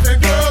it, tap it,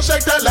 girl.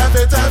 Shake that laugh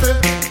it, tap it.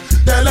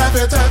 That laugh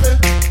it, tap it.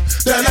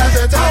 That laugh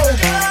it, tap it.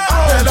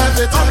 That laugh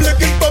it, I'm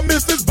looking for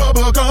Mrs.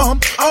 Bubblegum.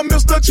 I'm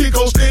Mr.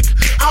 Chico Stick.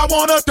 I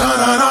wanna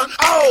dun-dun-dun.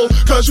 Oh,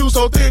 cause you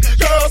so thick.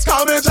 Girls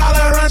call me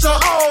Jolly Rancher.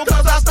 Oh,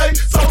 cause I stay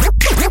so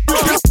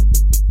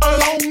a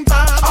long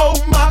time. Oh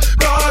my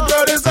God,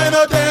 girl, this ain't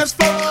a dance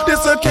floor.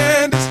 This a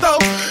candy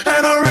store.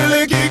 And I'm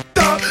really geeked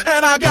up.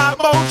 And I got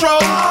more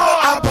trouble.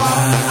 I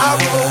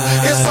roll.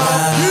 It's all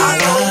I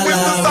know.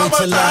 It's the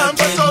summertime,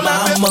 but so let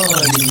me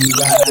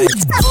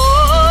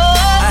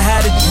I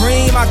had a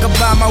dream I could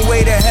buy my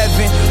way to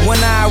heaven. When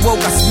I awoke,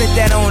 I spent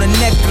that on a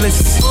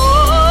necklace.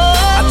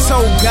 I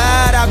told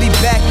God I'll be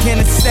back in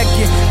a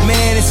second.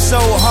 Man, it's so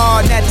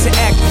hard not to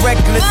act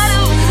reckless.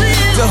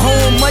 To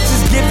whom much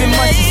is given,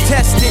 much is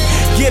tested.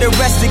 Get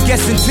arrested,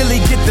 guess until he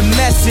get the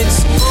message.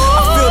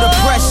 I feel the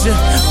pressure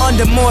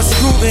under more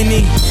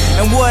scrutiny.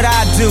 And what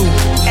I do,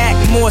 act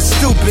more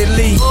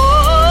stupidly.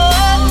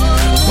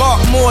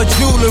 Bought more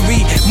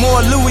jewelry,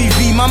 more Louis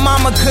V. My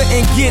mama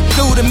couldn't get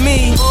through to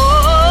me.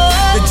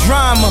 The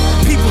drama,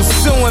 people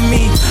suing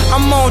me.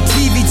 I'm on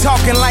TV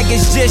talking like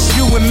it's just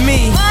you and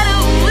me.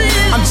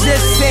 I'm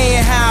just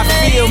saying how I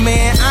feel,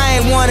 man. I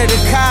ain't one of the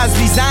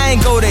Cosbys, I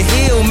ain't go to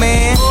Hill,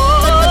 man.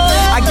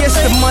 I guess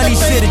the money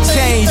should've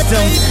changed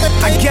them.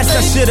 I guess I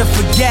should've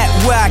forgot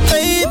where I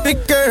came. Baby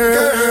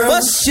girl,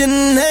 what's your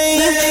name?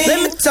 Let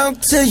me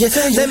talk to you,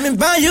 let me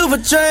buy you a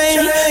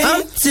drink.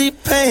 I'm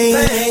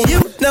T-Pain,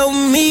 you know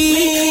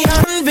me.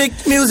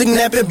 Convict music,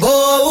 nappy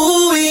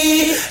boy.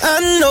 I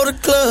know the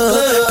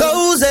club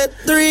goes at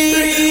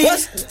 3.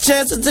 What's the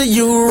chances of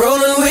you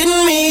rolling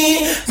with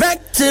me? Back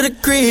to the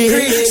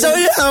crib, show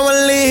you how I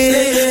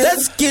live.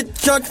 Let's get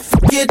drunk,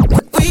 forget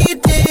what we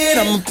did.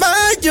 I'ma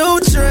buy you a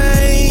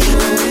drink.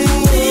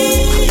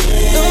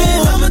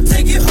 I'ma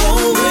take you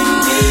home with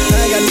me.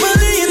 I got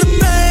money in the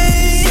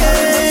bank.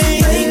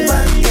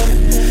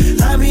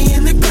 I be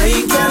in the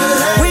great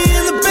Cadillac. We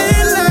in the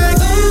bed like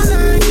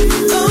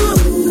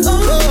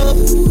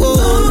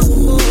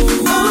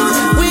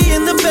we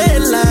in the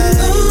bed like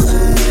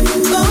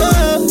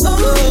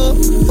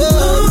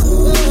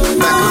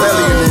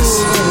Machiavellian is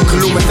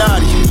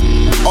Illuminati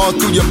all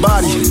through your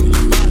body.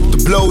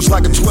 The blows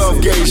like a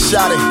 12-gauge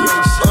shot.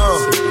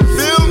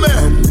 Feel me?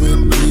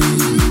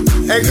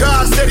 And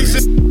God said he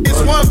sent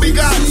his one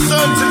begotten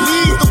son to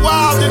lead the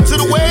wild into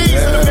the ways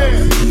of the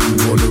man.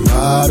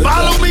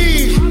 Follow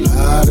me.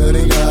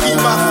 Eat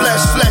my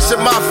flesh of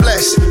my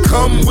flesh.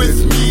 Come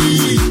with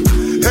me.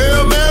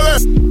 Hail Mary,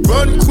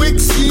 run quick,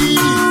 see.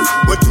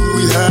 What do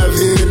we have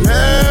here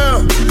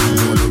now?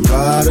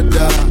 Ride or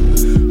die.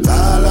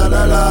 La la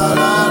la la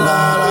la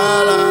la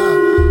la.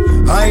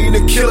 I ain't a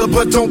killer,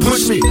 but don't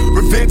push me.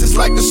 Revenge is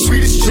like the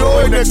sweetest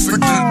joy next to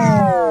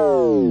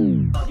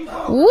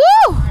Woo!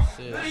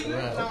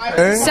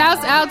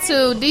 Shouts out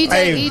to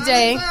DJ EJ.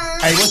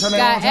 Hey, what's her name?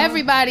 Got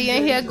everybody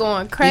in here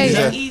going crazy.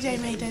 EJ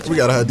made that. We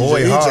gotta have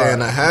DJ EJ in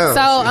the house.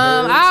 So,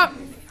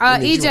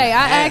 EJ,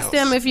 I asked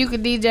him if you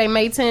could DJ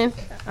May 10th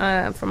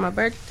for my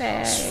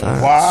birthday.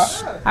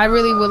 Why? I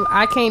really will.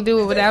 I can't do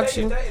it without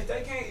you. If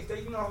they can't,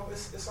 you know,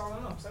 it's all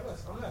on them. Say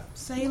less. I'm left.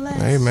 Say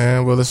less. Hey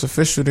man, well it's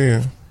official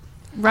then.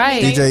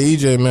 Right. DJ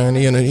EJ, man,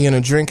 he in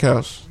a drink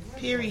house.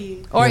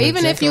 Period. Or Yeah,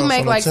 even if you check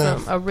make out like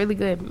on the a really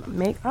good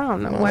make, I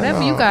don't know, No, whatever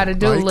no. you gotta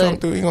do. No, he Look,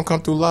 gonna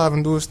come through live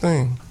and do his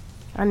thing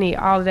I need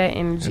all of that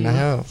energy. in the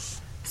house.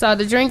 So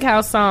the Drink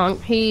House song,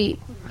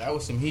 That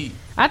was some heat.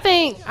 I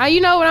think, you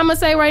know what I'm gonna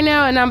say right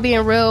now, and I'm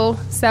being real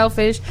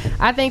selfish.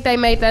 I think they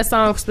made that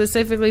song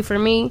specifically for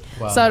me,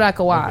 Wow. so that I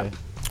could watch. Okay.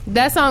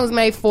 That song was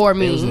made for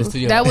They was in me. the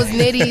studio. That was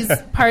Nitty's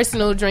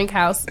personal Drink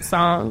House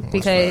song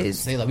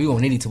because They like, we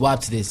want Nitty to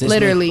watch this.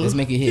 Literally. Let's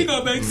make it hit.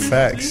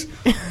 Facts.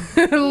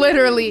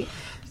 literally,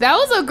 that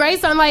was a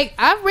great song. Like,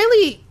 I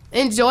really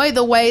enjoy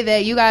the way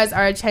that you guys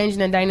are changing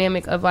the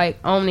dynamic of like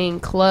owning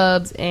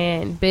clubs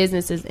and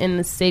businesses in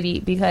the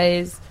city,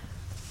 because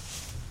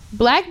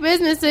black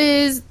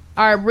businesses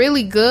are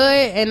really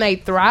good and they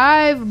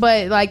thrive,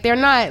 but like they're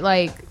not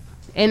like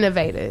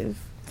innovative.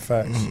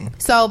 Facts.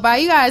 So by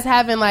you guys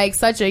having like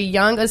such a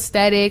young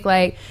aesthetic,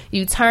 like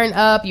you turn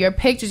up your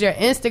pictures, your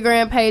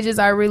Instagram pages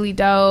are really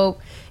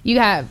dope. You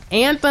have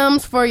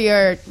anthems for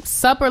your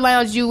supper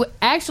lounge. You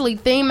actually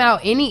theme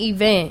out any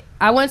event.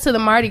 I went to the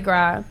Mardi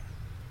Gras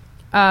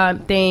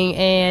thing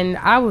and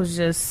I was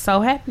just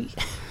so happy.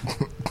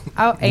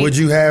 I ate What'd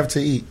you have to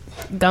eat?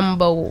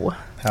 gumbo.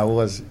 How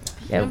was it?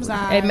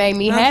 It made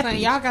me I'm happy.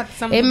 saying, y'all got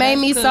some of It the made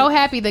best me cook. so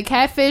happy. The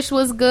catfish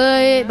was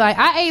good. Like,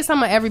 I ate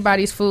some of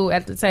everybody's food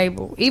at the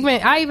table.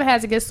 I even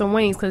had to get some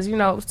wings because, you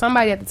know,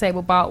 somebody at the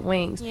table bought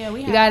wings. Yeah, we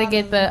you had got to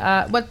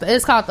all get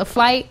it's called the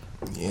flight.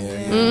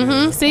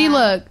 Yeah. See,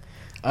 look,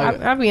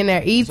 I'll be in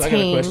there eating. So I got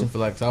a question for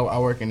like, so I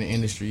work in the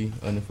industry,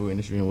 in the food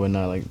industry and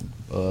whatnot, like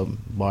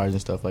bars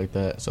and stuff like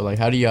that. So like,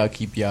 how do y'all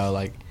keep y'all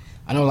like?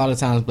 I know a lot of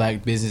times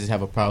black businesses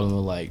have a problem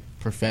with like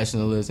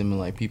professionalism and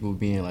like people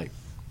being like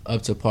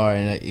up to par,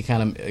 and it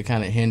kind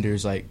of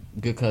hinders like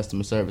good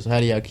customer service. So how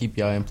do y'all keep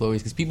y'all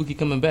employees? Because people keep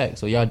coming back,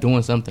 so y'all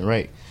doing something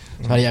right.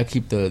 So how do y'all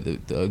keep the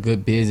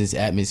good business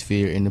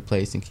atmosphere in the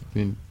place and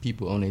keeping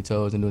people on their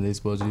toes and doing what they're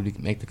supposed to do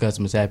to make the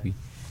customers happy?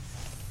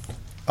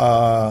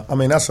 I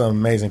mean, that's an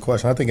amazing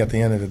question. I think at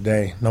the end of the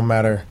day, no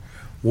matter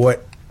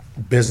what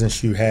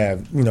business you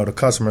have, you know, the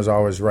customer's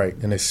always right,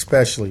 and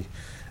especially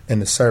in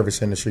the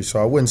service industry.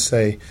 So I wouldn't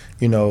say,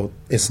 you know,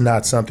 it's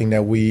not something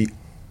that we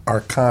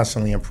are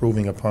constantly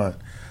improving upon,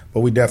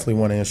 but we definitely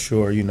want to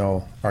ensure, you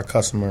know, our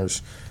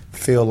customers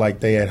feel like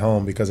they at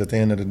home, because at the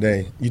end of the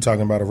day, you're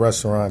talking about a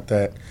restaurant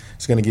that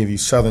is going to give you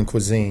Southern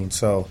cuisine.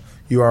 So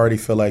you already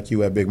feel like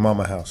you at Big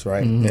Mama house,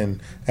 right? Mhm. And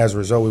as a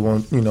result, we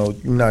want, you know,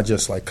 you're not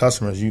just like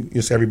customers,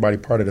 it's everybody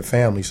part of the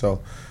family. So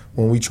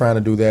when we trying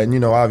to do that, and, you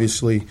know,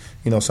 obviously,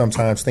 you know,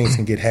 sometimes things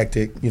can get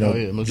hectic, you know, Oh,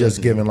 yeah, most just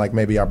definitely. given like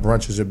maybe our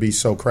brunches would be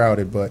so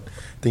crowded, but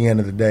at the end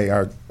of the day,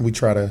 we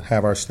try to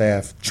have our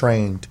staff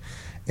trained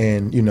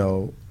and, you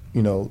know,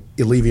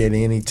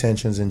 alleviating any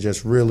tensions and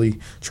just really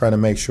try to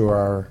make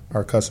sure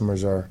our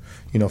customers are,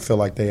 you know, feel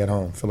like they at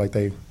home, feel like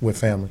they with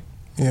family.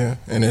 Yeah,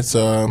 and it's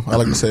I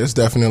like to say it's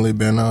definitely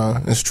been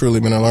it's truly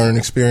been a learning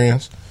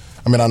experience.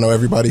 I mean, I know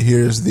everybody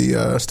hears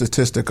the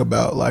statistic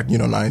about like, you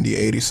know, 90,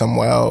 80 some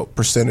wild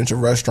percentage of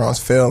restaurants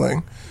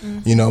failing,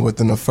 you know,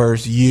 within the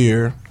first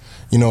year,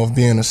 you know, of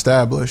being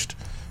established.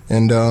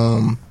 And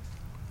I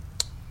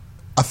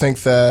think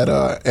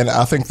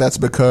that's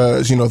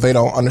because, you know, they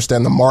don't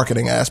understand the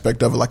marketing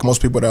aspect of it. Like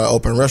most people that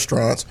open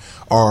restaurants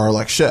are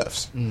like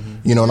chefs,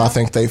 you know, and I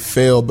think they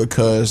fail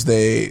because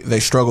they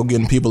struggle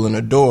getting people in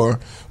the door.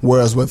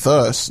 Whereas with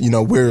us, you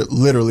know, we're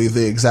literally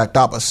the exact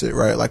opposite,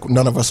 right? Like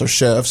none of us are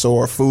chefs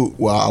or food.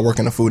 Well, I work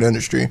in the food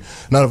industry.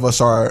 None of us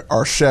are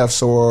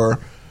chefs or,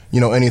 you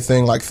know,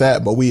 anything like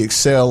that, but we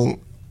excel,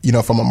 you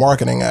know, from a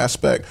marketing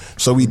aspect.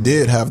 So we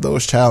did have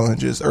those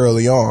challenges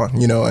early on,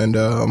 you know, and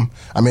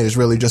I mean, it's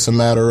really just a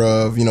matter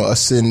of, you know, us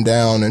sitting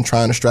down and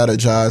trying to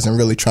strategize and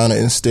really trying to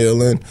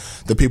instill in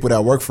the people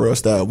that work for us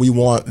that we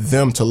want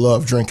them to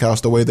love Drink House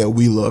the way that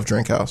we love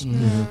Drink House.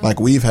 Mm-hmm. Like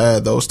we've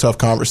had those tough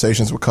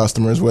conversations with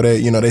customers where they,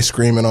 you know, they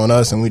screaming on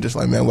us and we just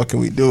like, man, what can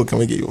we do? Can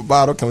we get you a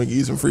bottle? Can we get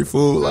you some free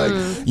food?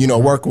 Like, you know,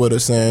 work with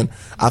us. And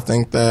I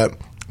think that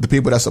the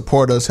people that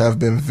support us have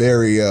been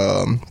very,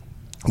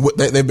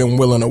 they've been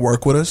willing to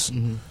work with us.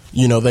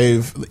 you know,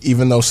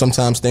 even though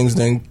sometimes things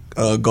didn't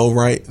go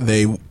right,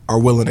 they are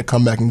willing to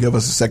come back and give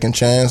us a second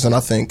chance, and I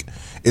think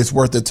it's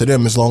worth it to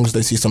them as long as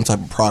they see some type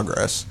of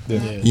progress,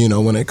 you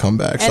know, when they come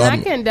back. And I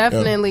can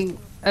definitely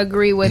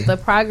agree with the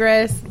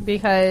progress,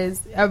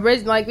 because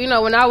like, you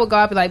know, when I would go,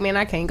 I'd be like, man,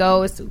 I can't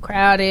go, it's too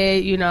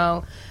crowded, you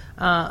know.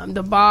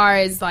 The bar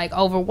is like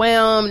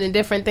overwhelmed and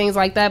different things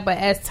like that. But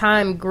as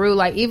time grew,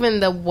 like even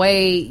the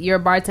way your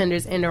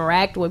bartenders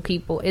interact with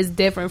people is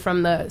different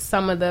from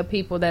some of the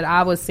people that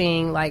I was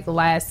seeing like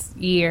last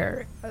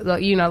year,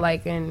 you know,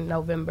 like in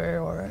November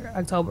or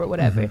October or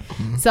whatever.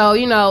 So,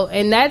 you know,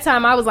 in that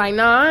time I was like,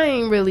 no, I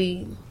ain't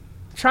really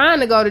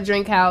trying to go to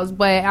Drink House,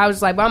 but I was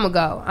just like, well, I'm gonna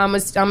go. I'm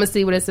gonna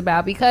see what it's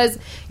about, because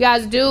you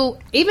guys do,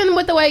 even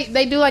with the way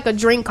they do like a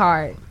drink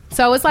card.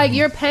 So it's like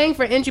you're paying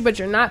for entry, but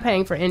you're not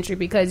paying for entry,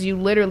 because you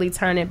literally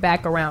turn it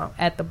back around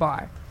at the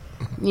bar,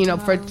 you know,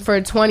 for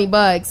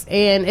 $20.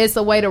 And it's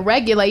a way to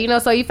regulate, you know,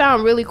 so you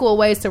found really cool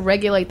ways to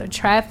regulate the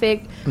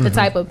traffic, the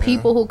type of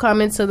people who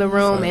come into the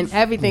room and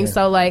everything.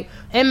 So like,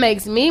 it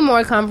makes me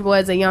more comfortable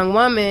as a young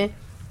woman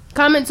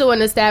coming to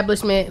an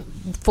establishment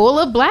full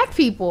of black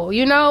people,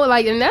 you know,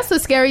 like, and that's the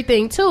scary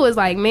thing too, is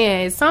like,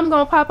 man, is something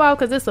gonna pop off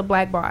because it's a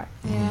black bar,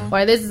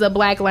 or this is a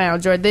black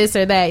lounge, or this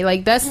or that.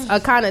 Like, that's a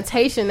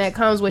connotation that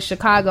comes with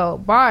Chicago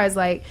bars.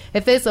 Like,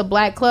 if it's a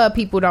black club,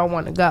 people don't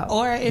want to go,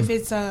 or if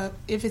it's a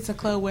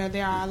club where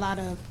there are a lot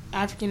of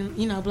African,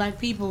 you know, black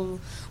people,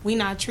 we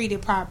not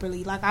treated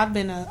properly. Like, I've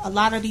been a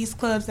lot of these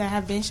clubs that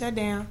have been shut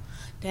down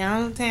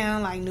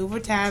downtown, like Nouveau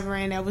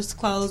Tavern, that was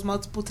closed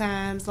multiple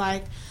times,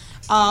 like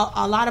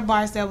a lot of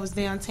bars that was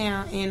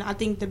downtown. And I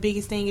think the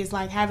biggest thing is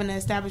like having an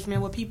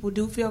establishment where people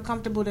do feel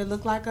comfortable, that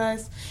look like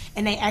us,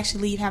 and they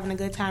actually leave having a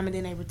good time and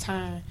then they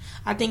return.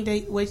 I think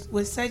that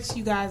what sets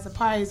you guys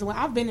apart is when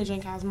I've been to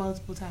Drink House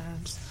multiple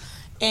times,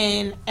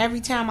 and every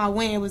time I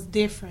went it was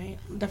different.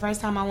 The first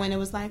time I went, it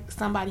was like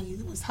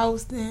somebody was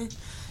hosting,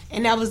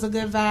 and that was a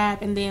good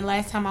vibe. And then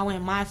last time I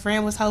went, my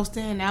friend was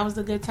hosting, and that was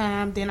a good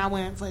time. Then I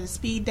went for the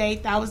speed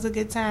date, that was a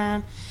good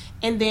time.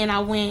 And then I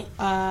went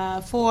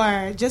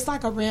for just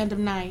like a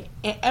random night.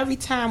 And every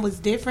time was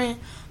different,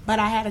 but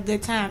I had a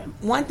good time.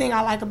 One thing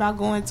I like about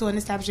going to an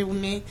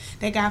establishment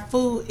that got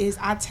food is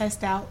I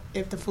test out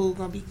if the food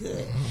gonna be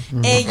good.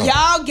 And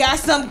y'all got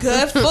some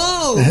good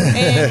food.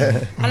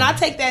 And I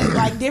take that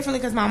like differently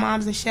because my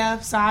mom's a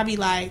chef. So I be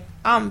like,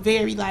 I'm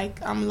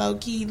low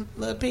key, a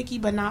little picky,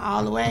 but not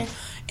all the way.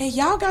 And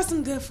y'all got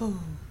some good food.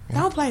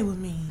 Don't play with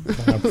me.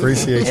 I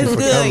appreciate you it's for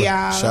good, coming.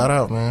 y'all. Shout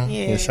out, man.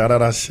 Yeah. Shout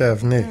out our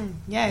chef, Nick.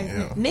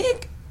 Yeah.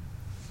 Nick?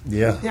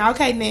 Yeah.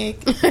 Okay,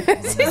 Nick. She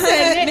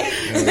said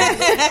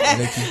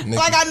Nick.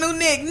 Like I knew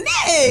Nick,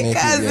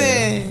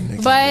 cousin.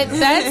 But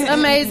that's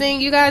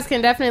amazing. You guys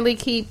can definitely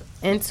keep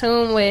in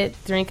tune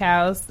with Drink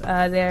House.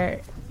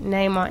 Their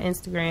name on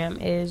Instagram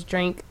is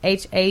Drink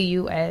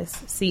HAUSCHI.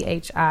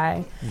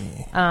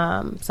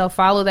 So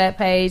follow that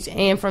page,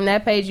 and from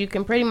that page you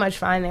can pretty much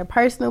find their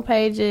personal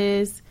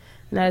pages.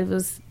 And that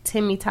was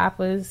Timmy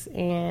Tapas,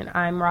 and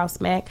I'm Ross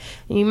Mack.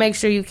 And you make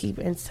sure you keep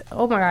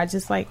oh my God,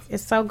 just like,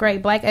 it's so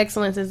great. Black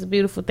excellence is a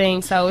beautiful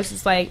thing. So it's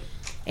just like,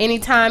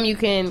 anytime you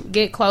can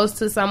get close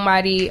to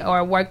somebody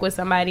or work with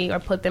somebody or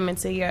put them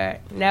into your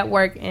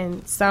network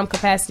in some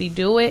capacity,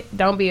 do it.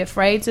 Don't be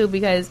afraid to,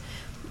 because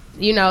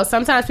you know,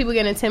 sometimes people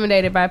get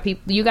intimidated by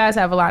people. You guys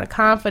have a lot of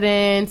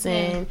confidence,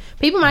 and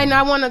people might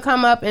not want to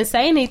come up and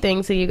say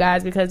anything to you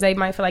guys because they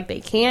might feel like they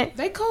can't.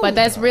 They cool. But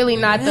that's really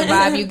not the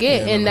vibe you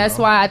get. And that's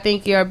why I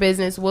think your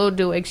business will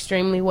do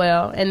extremely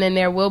well. And then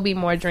there will be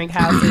more drink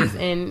houses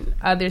in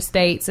other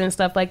states and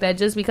stuff like that,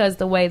 just because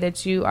the way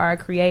that you are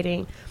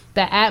creating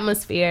the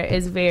atmosphere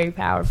is very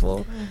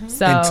powerful.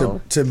 So,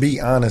 and to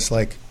be honest,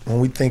 like when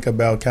we think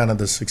about kind of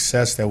the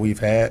success that we've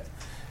had,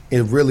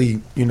 it really,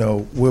 you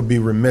know, we'll be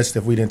remiss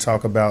if we didn't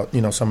talk about,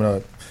 you know, some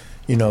of the,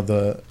 you know,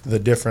 the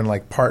different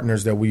like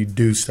partners that we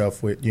do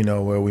stuff with, you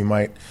know, where we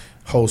might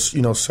host,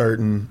 you know,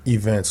 certain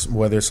events,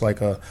 whether it's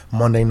like a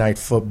Monday night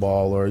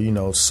football or, you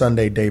know,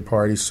 Sunday day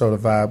parties sort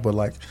of vibe. But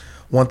like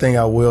one thing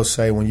I will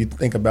say, when you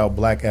think about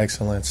Black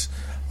excellence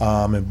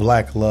and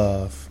Black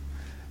love,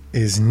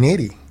 is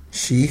Nitty.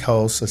 She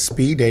hosts a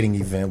speed dating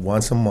event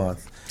once a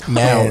month.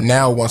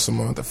 Now once a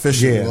month,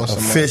 officially once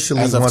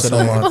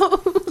a month.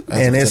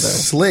 And it's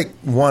slick,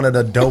 one of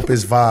the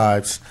dopest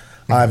vibes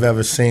I've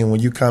ever seen when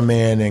you come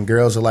in and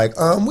girls are like,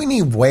 we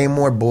need way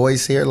more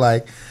boys here,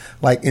 like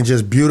and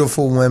just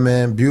beautiful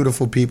women,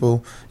 beautiful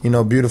people, you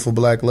know, beautiful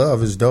Black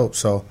love is dope.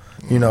 So,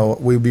 you know,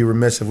 we'd be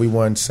remiss if we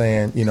weren't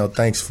saying, you know,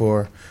 thanks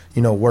for,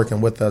 you know,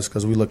 working with us,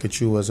 because we look at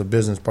you as a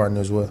business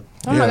partner as well.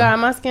 Oh my God,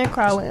 my skin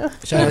crawling.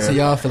 Shout out to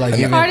y'all for like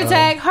giving heart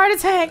attack.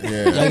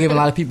 Y'all giving a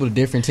lot of people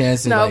different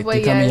chances to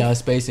come in y'all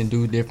space and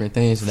do different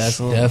things. So that's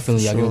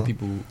definitely y'all giving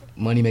people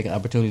money making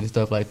opportunities and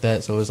stuff like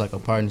that. So it's like a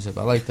partnership.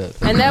 I like that.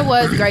 And that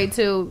was great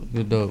too.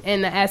 Good dope.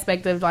 In the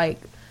aspect of like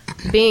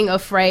being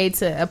afraid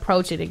to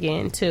approach it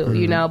again too,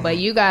 you know. But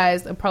you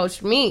guys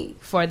approached me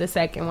for the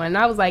second one, and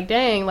I was like,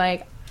 dang,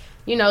 like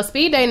you know,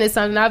 speed dating is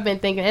something I've been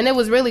thinking, and it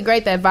was really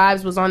great that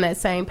Vibes was on that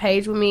same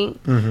page with me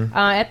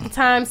at the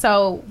time.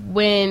 So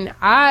when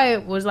I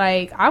was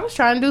like, I was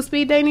trying to do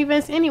speed dating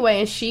events anyway,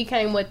 and she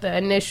came with the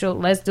initial,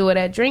 let's do it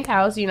at Drink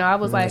House. You know, I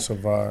was like, That's a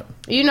vibe.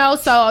 you know,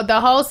 so the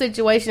whole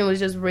situation was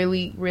just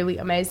really, really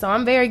amazing. So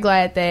I'm very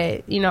glad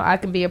that, you know, I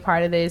can be a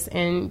part of this,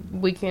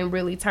 and we can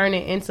really turn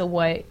it into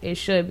what it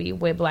should be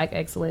with Black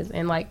excellence,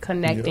 and like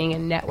connecting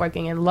and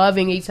networking and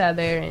loving each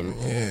other. And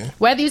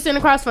whether you're sitting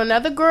across from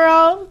another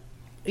girl,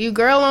 you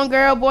girl on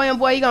girl, boy on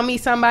boy, you're gonna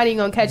meet somebody, you're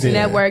gonna catch the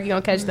network, you're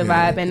gonna catch the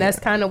vibe, and that's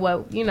kind of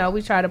what, you know,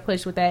 we try to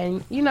push with that.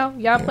 And you know,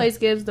 y'all place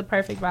gives the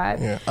perfect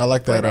vibe. Yeah, I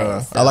like that.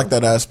 I like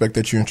that aspect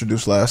that you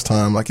introduced last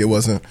time. Like, it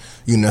wasn't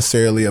you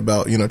necessarily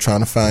about, you know,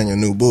 trying to find your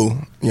new boo. You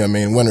know what I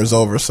mean? Winter's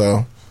over,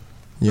 so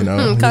you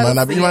know, you might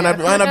not be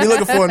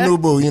looking for a new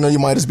boo. You know, you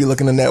might just be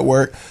looking to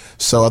network.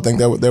 So I think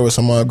that there was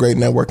some great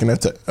networking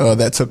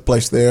that took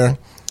place there.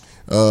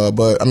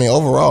 But I mean,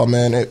 overall,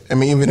 man,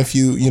 even if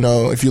you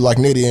know, if you like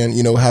Nitty and,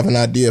 you know, have an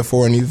idea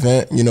for an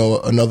event, you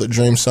know, another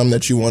dream, something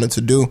that you wanted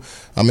to do,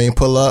 I mean,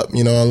 pull up,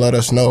 you know, and let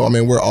us know. I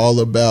mean, we're all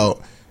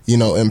about, you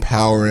know,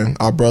 empowering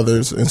our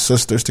brothers and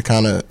sisters to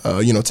kind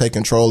of, you know, take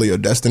control of your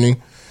destiny,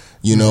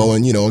 you know,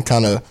 and, you know, and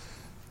kind of,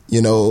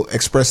 you know,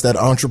 express that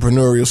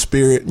entrepreneurial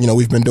spirit. You know,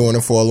 we've been doing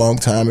it for a long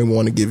time, and we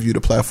want to give you the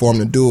platform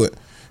to do it.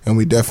 And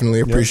we definitely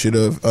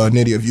appreciative,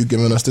 Nitty, of you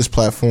giving us this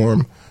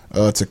platform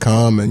to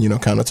come and, you know,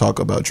 kind of talk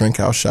about Drink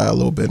House Shy a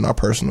little bit in our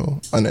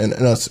personal and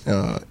us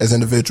as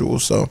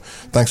individuals. So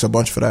thanks a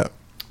bunch for that.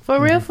 For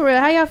real.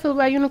 How y'all feel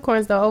about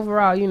unicorns though?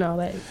 Overall, you know,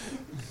 like.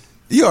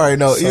 You already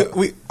know.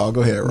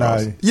 Go ahead,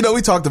 Ross. Nah. You know,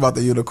 we talked about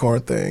the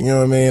unicorn thing. You know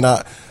what I mean?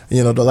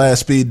 You know, the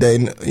last speed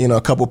dating, you know,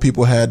 a couple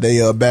people had they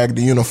bag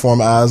the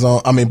unicorn eyes on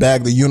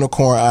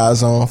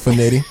for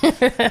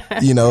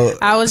Nitty. You know,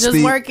 I was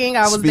just working.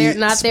 I was there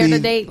to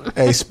date.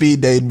 Hey,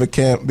 speed date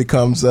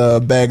becomes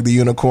bag the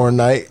unicorn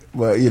night.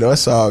 But, you know,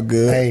 it's all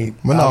good. Hey,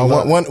 but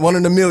no, one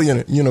in a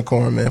million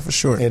unicorn, man, for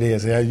sure. It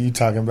is. Yeah, you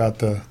talking about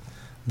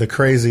the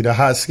crazy, the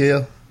hot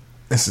scale?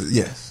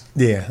 Yes.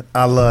 Yeah,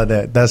 I love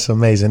that. That's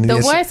amazing. The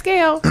what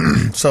scale?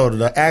 So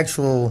the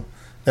actual,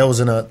 that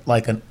was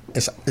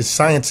it's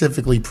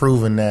scientifically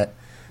proven that,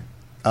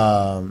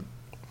 I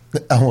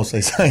won't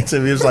say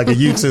scientific, it was like a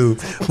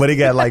YouTube, but it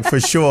got like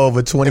for sure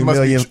over 20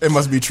 million. It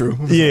must be true.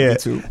 Yeah.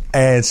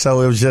 And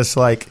so it was just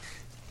like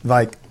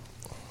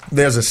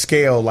there's a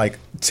scale, like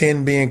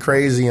 10 being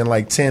crazy and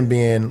like 10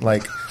 being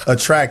like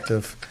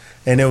attractive.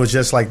 And it was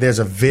just like there's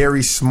a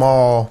very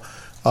small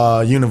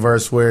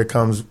universe where it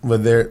comes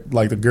with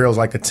like the girls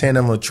like a 10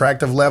 on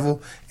attractive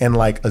level and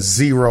like a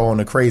 0 on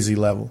the crazy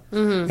level.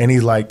 Mm-hmm. And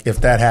he's like,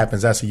 if that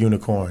happens, that's a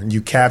unicorn.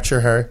 You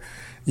capture her,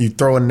 you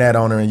throw a net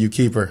on her, and you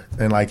keep her.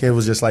 And like it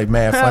was just like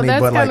mad funny,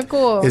 but like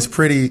cool. It's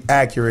pretty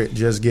accurate,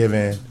 just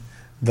given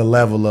the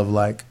level of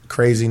like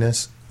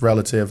craziness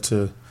relative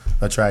to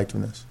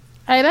attractiveness.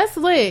 Hey, that's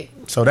lit.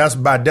 So that's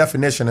by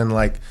definition, and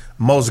like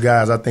most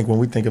guys, I think when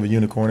we think of a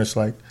unicorn, it's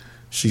like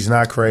she's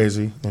not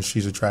crazy and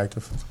she's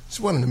attractive. It's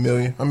 1 in a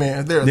million. I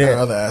mean, there are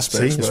other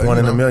aspects. See, it's 1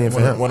 in a million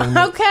for him. One in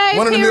a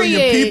period.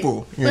 million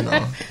people, you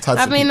know.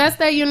 I mean, that's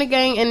that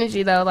unigang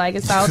energy, though. Like,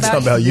 it's all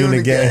about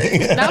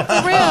unigang. Not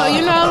for real.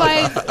 You know,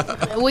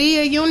 like, we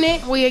a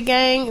unit, we a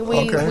gang,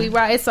 we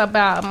ride. It's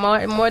about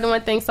more than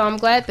one thing. So I'm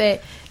glad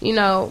that, you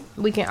know,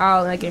 we can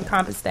all, like,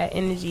 encompass that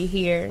energy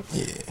here.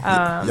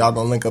 Yeah. Y'all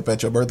gonna link up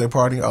at your birthday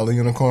party? All the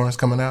unicorns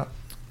coming out?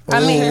 I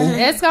mean,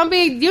 it's gonna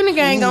be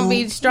Unigang gonna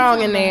be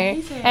strong in there.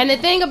 And the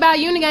thing about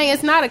Unigang,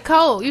 it's not a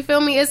cult. You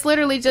feel me? It's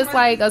literally just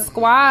like a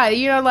squad.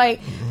 You know, like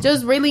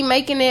just really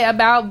making it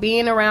about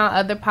being around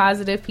other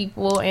positive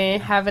people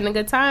and having a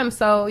good time.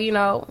 So, you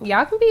know,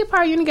 y'all can be a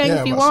part of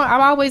Unigang if you want.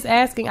 I'm always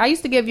asking. I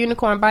used to give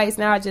unicorn bites.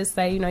 Now I just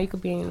say, you know, you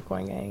could be a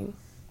unicorn gang.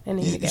 You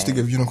used to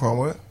give unicorn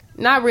what?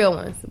 Not real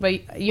ones,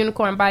 but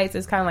unicorn bites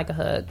is kind of like a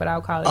hug, but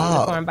I'll call it a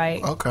unicorn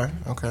bite. Okay.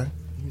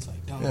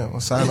 Yeah,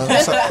 well, sign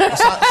us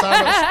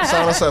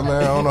up,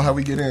 man. I don't know how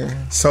we get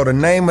in. So the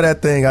name of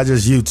that thing, I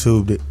just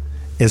YouTubed it.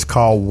 It's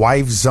called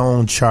Wife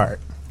Zone Chart.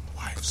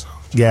 Wife Zone.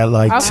 Got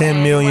like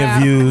 10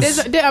 million views.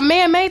 A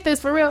man made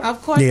this for real?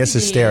 Of course. Yeah, it's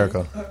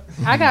hysterical.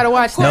 I gotta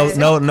watch that.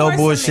 No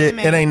bullshit.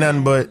 It ain't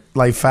nothing but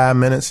like 5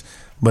 minutes,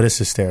 but it's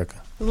hysterical.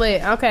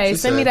 Lit. Okay,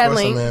 send me that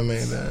link. Man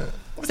made that.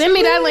 Send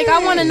me that link.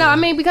 I want to know. I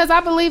mean, because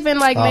I believe in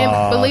like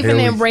believing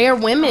in rare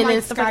women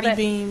and stuff like that.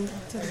 Beam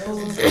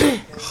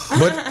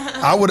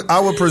But I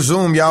would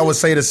presume y'all would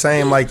say the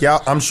same. Like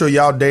y'all, I'm sure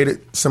y'all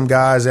dated some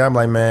guys. And I'm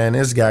like, man,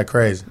 this guy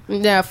crazy.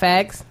 Yeah,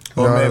 facts.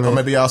 Or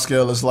maybe y'all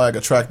scale is like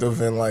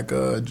attractive and like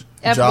jobs.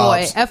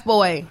 F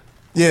boy.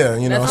 Yeah,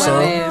 you know.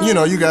 So you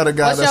know, you got a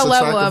guy that's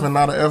attractive and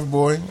not an F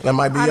boy. That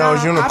might be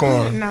y'all's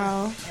unicorn.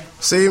 No.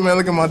 See, man,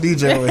 look at my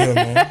DJ over here,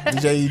 man.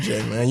 DJ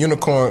EJ, man.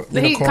 Unicorn.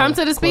 He come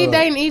to the speed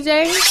dating,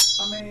 EJ.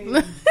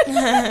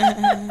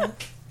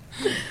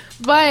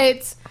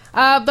 But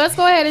let's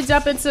go ahead and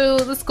jump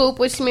into the scoop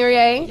with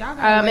Shmirier.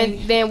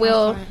 And then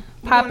we'll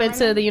pop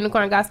into the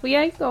unicorn gospel.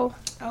 Yeah, you go.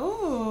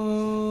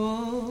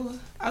 Oh.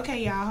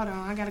 Okay, y'all, hold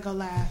on. I gotta go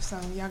live, so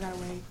y'all gotta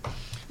wait.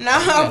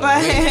 No,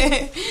 but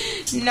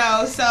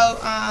no.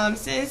 So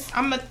since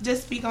I'm gonna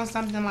just speak on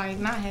something like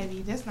not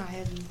heavy. That's not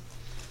heavy,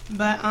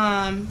 but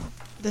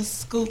the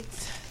scoop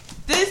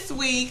this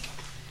week.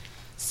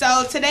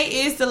 So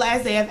today is the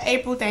last day of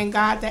April. Thank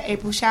God that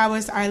April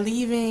showers are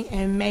leaving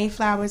and May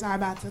flowers are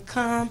about to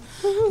come.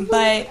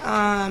 But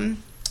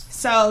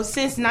so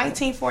since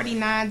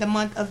 1949, the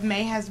month of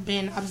May has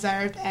been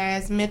observed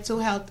as Mental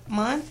Health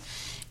Month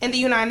in the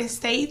United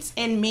States,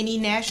 and many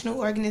national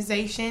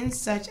organizations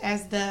such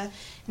as the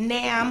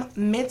NAM,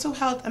 Mental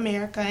Health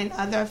America, and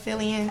other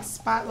affiliates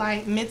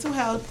spotlight Mental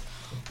Health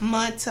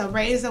Month to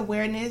raise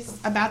awareness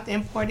about the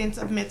importance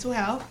of mental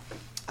health.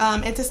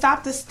 And to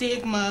stop the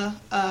stigma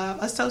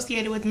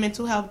associated with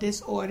mental health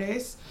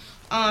disorders.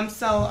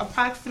 So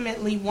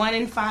approximately 1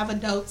 in 5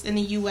 adults in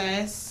the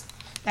U.S.,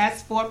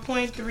 that's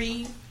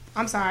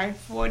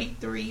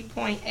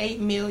 43.8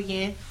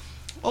 million,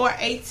 or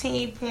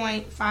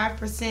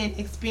 18.5%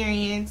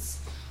 experience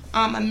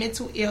a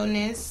mental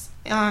illness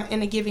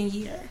in a given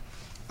year.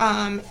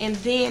 And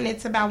then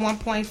it's about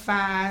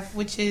 1.5,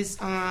 which is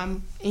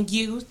in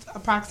youth,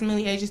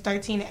 approximately ages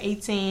 13 to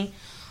 18,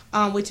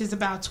 which is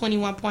about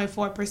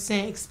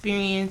 21.4%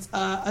 experience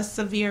a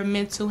severe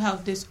mental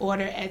health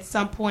disorder at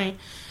some point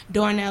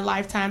during their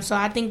lifetime. So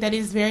I think that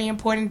is very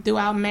important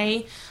throughout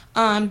May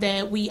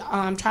that we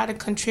try to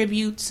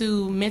contribute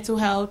to mental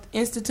health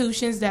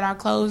institutions that are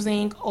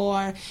closing,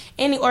 or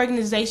any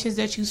organizations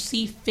that you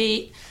see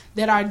fit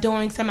that are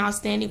doing some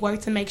outstanding work,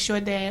 to make sure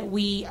that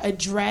we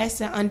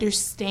address and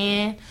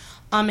understand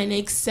and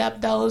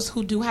accept those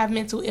who do have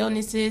mental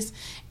illnesses,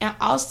 and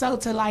also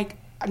to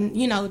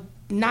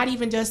not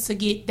even just to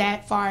get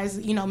that far as,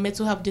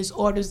 mental health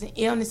disorders and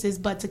illnesses,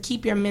 but to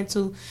keep your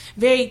mental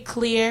very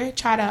clear,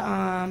 try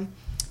to,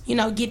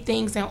 get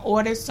things in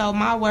order. So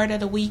my word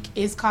of the week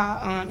is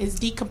called, is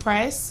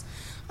decompress,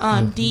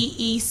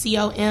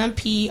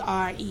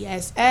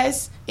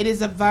 DECOMPRESS. It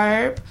is a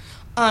verb.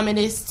 It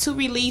is to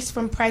release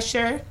from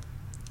pressure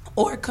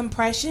or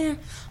compression.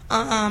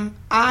 I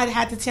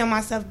had to tell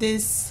myself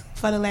this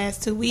for the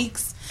last 2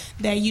 weeks,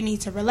 that you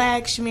need to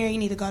relax, Shamir. You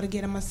need to go to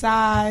get a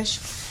massage.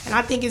 And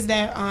I think is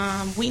that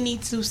we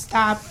need to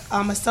stop.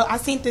 So I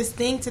seen this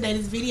thing today,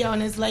 this video,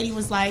 and this lady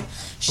was like,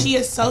 she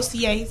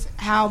associates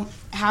how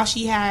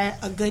she had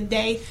a good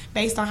day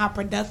based on how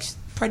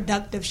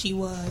productive she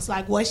was,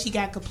 like what she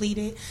got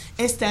completed,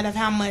 instead of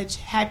how much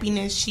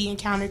happiness she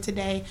encountered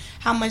today,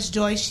 how much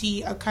joy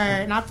she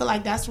occurred. And I feel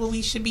like that's what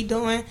we should be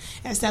doing,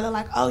 instead of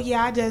like, oh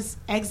yeah,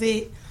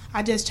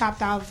 I just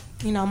chopped off,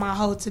 my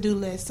whole to-do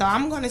list. So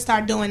I'm going to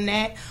start doing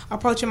that,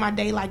 approaching my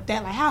day like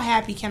that. Like, how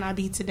happy can I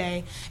be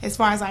today? As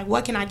far as, like,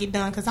 what can I get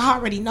done? Because I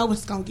already know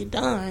what's going to get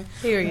done.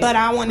 Period. But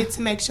I wanted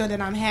to make sure that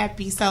I'm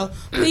happy. So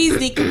please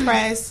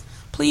decompress.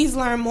 Please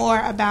learn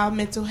more about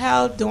mental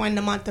health during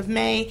the month of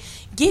May.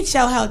 Get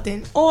your health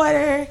in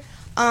order.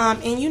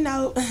 And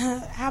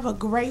have a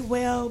great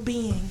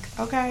well-being.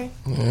 Okay.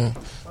 Yeah,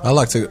 I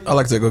like to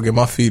go get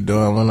my feet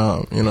done when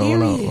I'm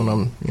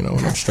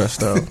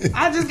stressed out.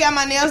 I just got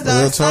my nails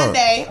done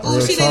Sunday. Ooh,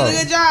 she did a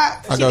good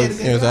job.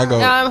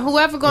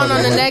 Whoever going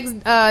on the next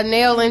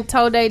nail and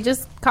toe day,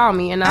 just call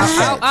me and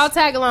I'll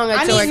tag along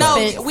at your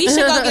expense. We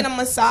should go get a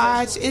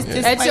massage. It's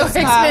this at your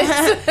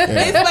expense.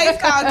 This place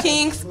called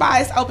King Spa.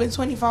 It's open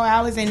 24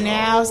 hours in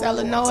Niles,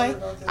 Illinois.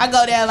 I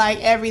go there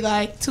every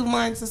 2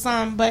 months or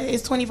something, but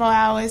it's 24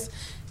 hours.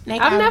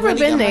 I've never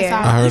been there.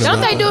 Don't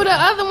they do the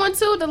other one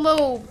too?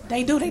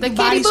 They do the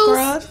kitty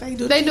boost.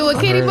 They do a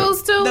kitty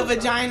boost too. The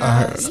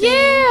vagina steam.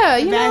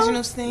 Yeah,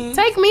 vaginal steam.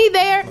 Take me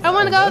there. I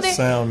want to go there.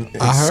 Sound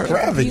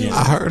extravagant.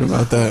 I heard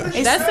about that.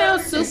 That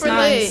sounds super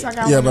lit.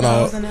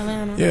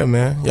 Yeah,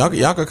 man.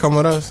 Y'all could come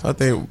with us. I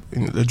think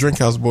the Drink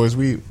House boys.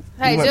 We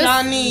went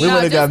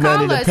and got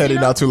Manny the Petty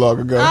not too long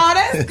ago. Oh,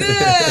 that's good.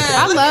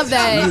 I love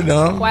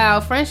that. Wow,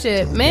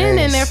 friendship. Men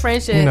and their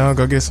friendship.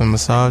 Go get some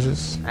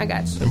massages. I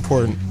got you.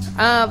 Important.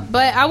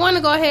 But I want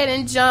to go ahead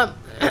and jump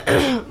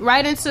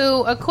right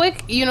into a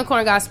quick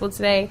unicorn gospel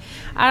today.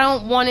 I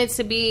don't want it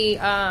to be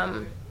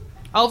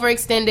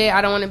overextended.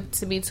 I don't want it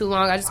to be too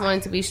long. I just want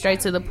it to be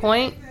straight to the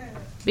point,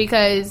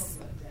 because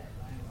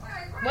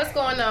what's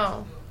going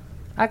on?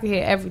 I can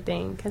hear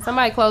everything. Can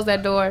somebody close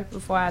that door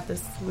before I have to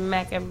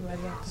smack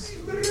everybody up?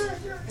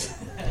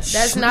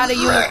 That's not a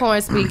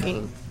unicorn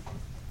speaking.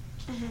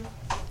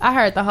 I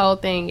heard the whole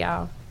thing,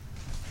 y'all.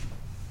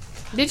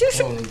 Did you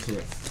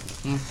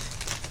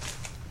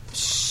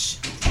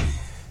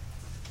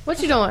What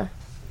you doing?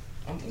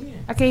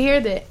 I can hear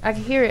that. I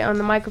can hear it on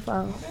the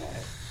microphone.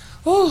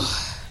 Ooh.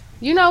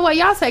 You know what?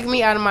 Y'all take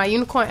me out of my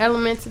unicorn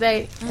element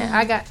today.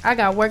 And I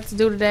got work to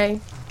do today.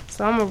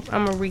 So I'm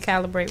gonna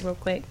recalibrate real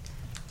quick.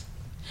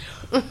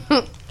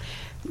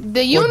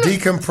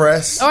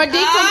 Decompress. Thank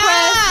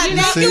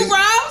you,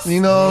 Ross.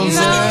 You know what I'm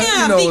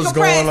saying? You know what's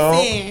going on.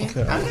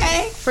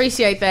 Okay.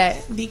 Appreciate that.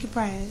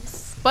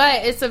 Decompress.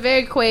 But it's a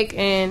very quick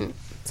and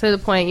to the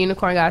point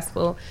unicorn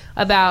gospel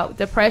about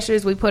the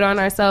pressures we put on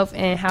ourselves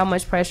and how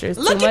much pressure is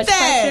too much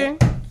pressure.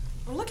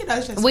 Look at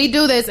us. We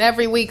do this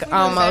every week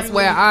almost,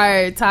 where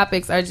our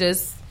topics are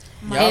just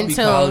Y'all be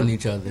calling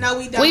each other. No,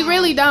 we don't. We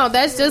really don't.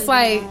 That's just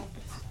like,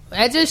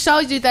 it just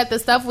shows you that the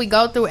stuff we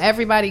go through,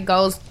 everybody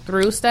goes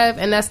through stuff,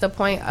 and that's the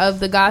point of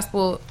the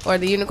gospel or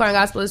the unicorn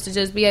gospel, is to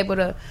just be able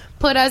to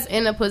put us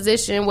in a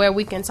position where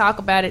we can talk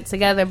about it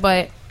together.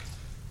 But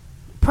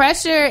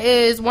pressure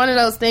is one of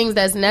those things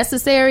that's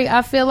necessary,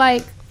 I feel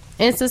like,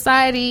 in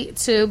society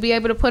to be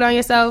able to put on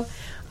yourself.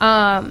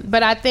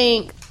 But I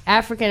think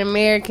African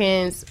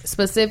Americans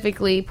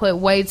specifically put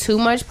way too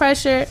much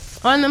pressure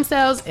on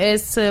themselves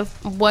as to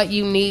what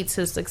you need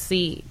to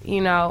succeed.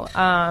 You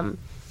know,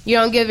 you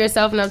don't give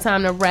yourself enough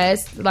time to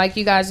rest. Like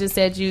you guys just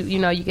said, you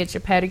know, you get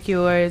your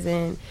pedicures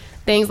and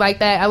things like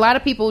that. A lot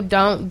of people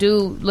don't do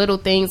little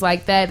things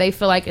like that. They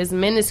feel like it's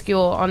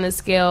minuscule on the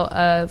scale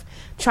of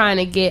trying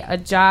to get a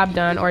job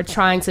done or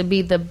trying to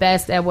be the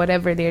best at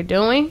whatever they're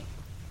doing.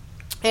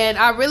 And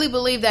I really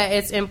believe that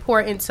it's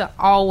important to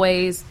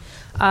always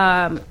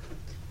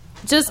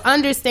just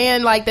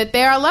understand, like, that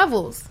there are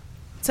levels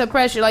to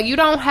pressure. Like, you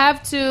don't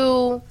have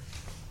to...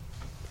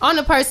 On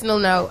a personal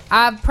note,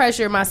 I've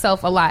pressured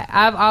myself a lot.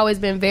 I've always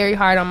been very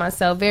hard on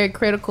myself, very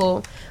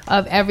critical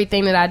of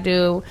everything that I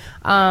do,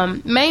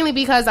 mainly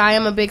because I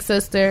am a big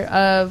sister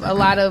of a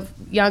lot of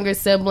younger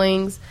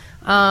siblings,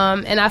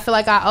 and I feel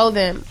like I owe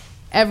them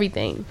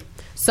everything.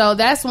 So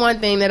that's one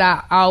thing that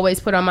I always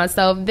put on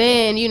myself.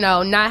 Then, you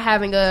know, not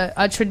having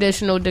a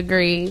traditional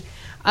degree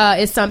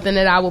is something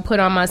that I will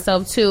put on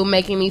myself too,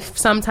 making me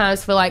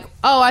sometimes feel like,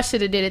 oh, I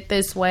should have did it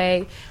this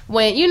way.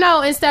 When, you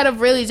know, instead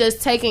of really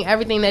just taking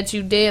everything that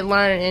you did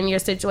learn in your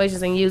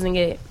situations and using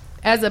it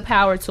as a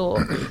power tool.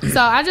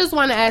 So I just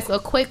want to ask a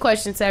quick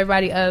question to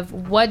everybody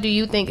of what do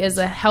you think is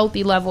a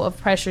healthy level of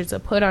pressure to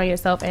put on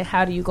yourself, and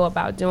how do you go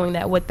about doing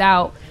that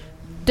without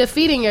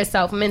defeating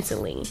yourself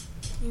mentally?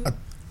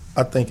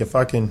 I think if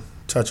I can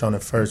touch on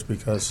it first,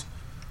 because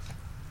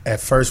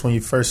at first, when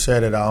you first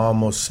said it, I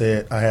almost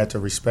said I had to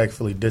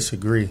respectfully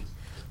disagree.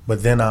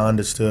 But then I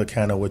understood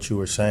kind of what you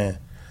were saying.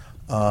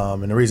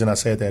 And the reason I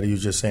said that, you were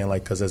just saying,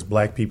 like, because as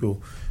black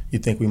people, you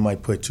think we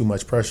might put too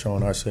much pressure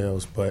on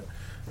ourselves. But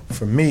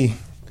for me,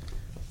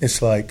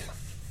 it's like,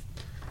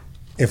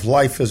 if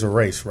life is a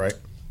race, right,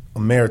 a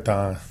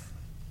marathon,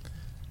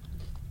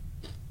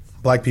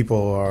 black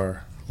people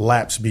are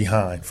laps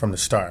behind from the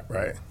start,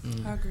 right?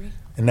 I agree.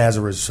 And as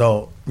a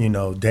result, you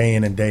know, day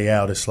in and day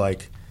out, it's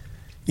like,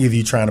 either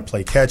you're trying to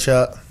play catch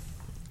up,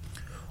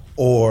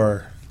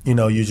 or, you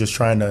know, you're just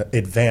trying to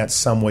advance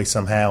some way,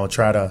 somehow, and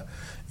try to,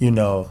 you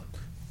know,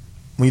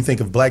 when you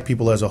think of black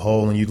people as a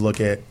whole and you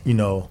look at, you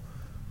know,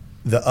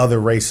 the other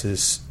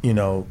races, you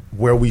know,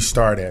 where we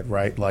start at,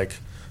 right? Like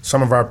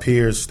some of our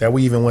peers that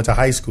we even went to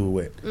high school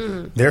with,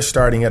 they're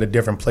starting at a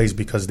different place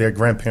because their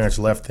grandparents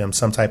left them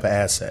some type of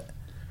asset,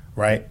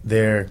 right?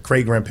 Their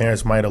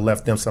great-grandparents might have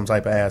left them some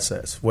type of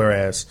assets,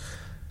 whereas,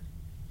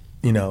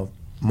 you know,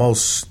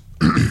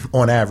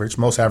 on average,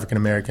 most African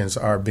Americans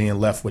are being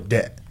left with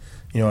debt.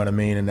 You know what I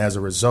mean? And as a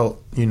result,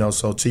 you know,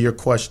 so to your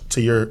question,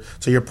 to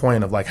your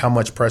point of like how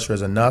much pressure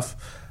is enough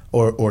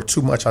or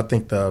too much, I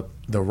think the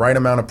right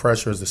amount of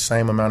pressure is the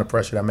same amount of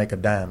pressure that make a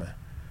diamond.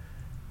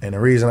 And the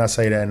reason I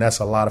say that, and that's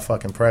a lot of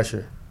fucking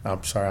pressure.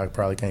 I'm sorry, I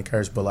probably can't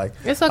curse, but like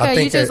it's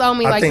okay. You just owe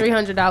me like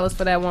 $300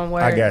 for that one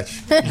word. I got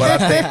you.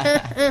 But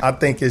I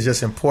think it's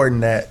just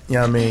important that, you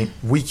know what I mean,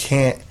 we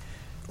can't,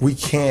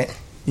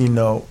 you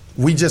know,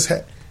 we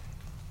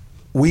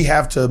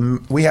have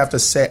to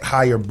set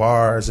higher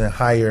bars and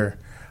higher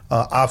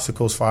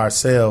obstacles for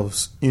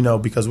ourselves, you know,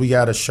 because we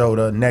got to show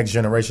the next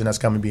generation that's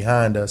coming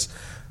behind us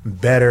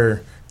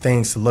better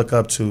things to look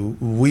up to.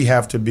 We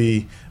have to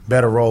be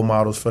better role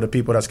models for the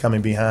people that's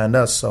coming behind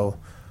us. So,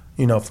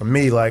 you know, for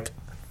me, like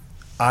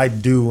I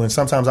do, and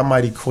sometimes I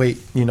might equate,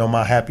 you know,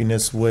 my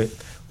happiness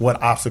with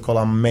what obstacle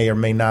I may or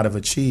may not have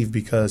achieved,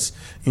 because,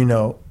 you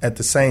know, at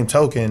the same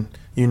token,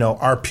 you know,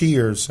 our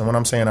peers, and when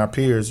I'm saying our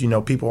peers, you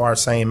know, people our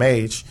same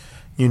age,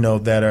 you know,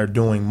 that are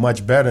doing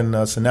much better than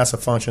us, and that's a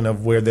function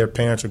of where their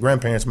parents or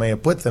grandparents may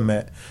have put them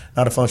at,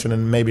 not a function of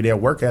maybe their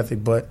work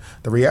ethic. But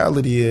the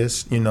reality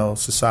is, you know,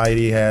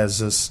 society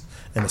has us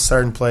in a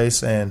certain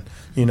place, and,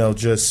 you know,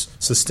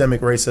 just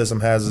systemic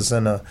racism has us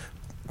in a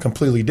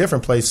completely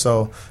different place.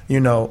 So, you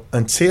know,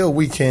 until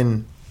we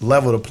can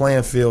level the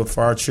playing field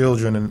for our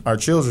children and our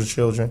children's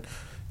children,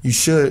 you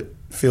should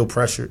feel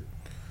pressured.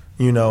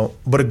 You know,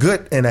 but a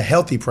good and a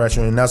healthy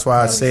pressure, and that's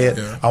why I said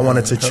I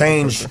wanted to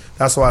change.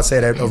 That's why I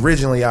said that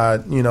originally I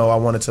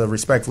wanted to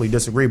respectfully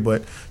disagree,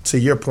 but to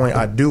your point,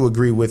 I do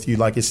agree with you.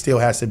 Like, it still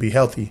has to be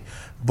healthy,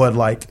 but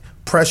like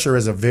pressure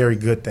is a very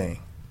good thing,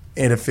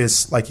 and if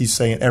it's like you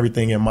saying,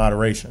 everything in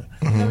moderation.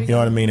 You know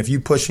what I mean? If you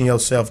pushing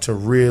yourself to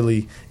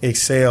really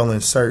excel in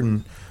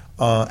certain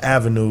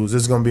avenues,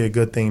 it's going to be a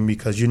good thing,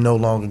 because you're no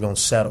longer going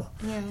to settle.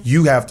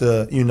 You have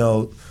to, you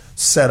know,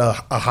 set a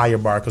higher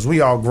bar, because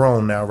we all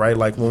grown now, right?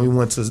 Like when we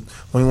went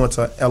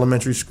to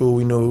elementary school,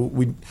 we knew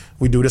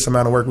we do this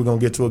amount of work, we're gonna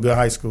get to a good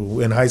high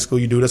school. In high school,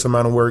 you do this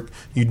amount of work,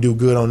 you do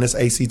good on this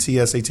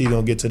ACT, SAT, you're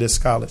gonna get to this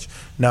college.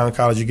 Now in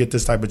college, you get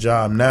this type of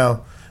job.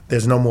 Now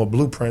there's no more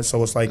blueprint,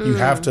 so it's like you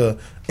have to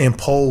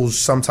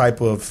impose some type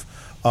of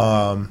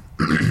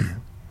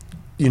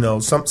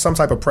some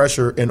type of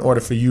pressure in order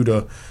for you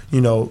to,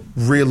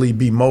 really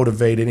be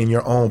motivated in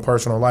your own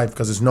personal life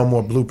because there's no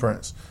more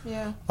blueprints.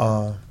 Yeah.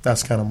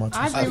 That's kind of much.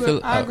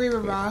 I agree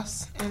with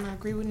Ross and I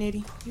agree with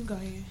Nitty. You go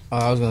ahead.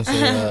 I was gonna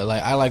say,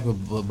 I like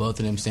what both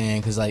of them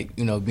saying because,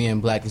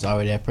 being black is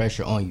already that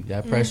pressure on you.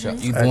 That pressure,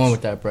 you born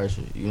with that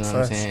pressure. You know what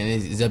I'm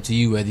saying? It's up to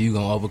you whether you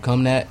gonna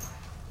overcome that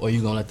or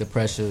you gonna let the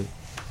pressure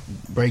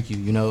break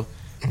you.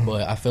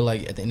 But I feel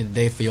like at the end of the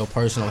day, for your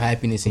personal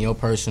happiness and your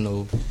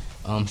personal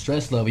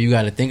stress level, you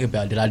got to think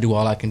about, did I do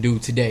all I can do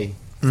today?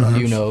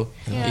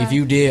 If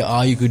you did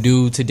all you could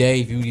do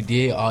today, if you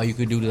did all you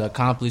could do to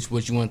accomplish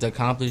what you want to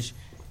accomplish,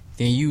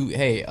 then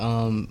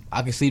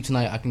I can sleep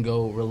tonight, I can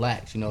go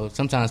relax.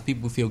 Sometimes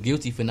people feel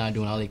guilty for not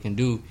doing all they can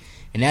do,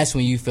 and that's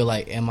when you feel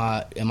like, am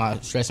I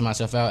stressing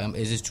myself out?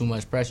 Is this too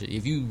much pressure?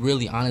 If you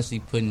really honestly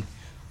putting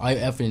all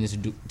your effort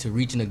into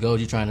reaching the goals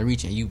you're trying to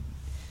reach, and you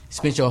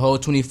spent your whole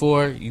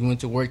 24, you went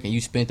to work and you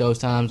spent those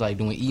times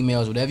doing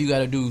emails, whatever you got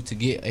to do to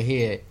get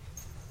ahead,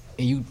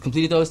 and you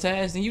completed those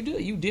tasks, then you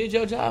did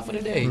your job for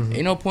the day.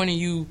 Ain't no point in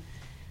you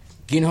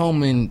getting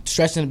home and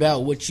stressing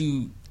about what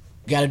you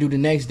got to do the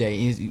next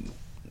day.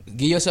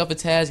 Give yourself a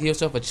task, give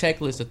yourself a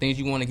checklist of things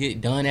you want to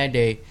get done that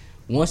day.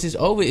 Once it's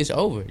over, it's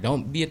over.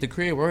 Don't be at the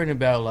crib worrying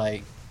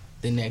about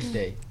the next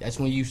day. That's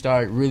when you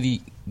start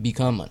really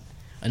become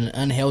an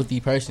unhealthy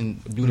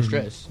person due to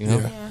stress. You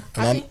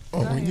got it.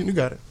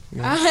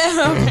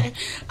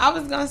 I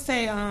was gonna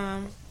say,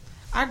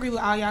 I agree with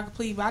all y'all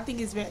completely, but I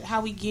think it's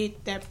how we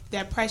get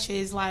that pressure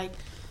is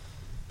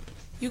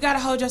you got to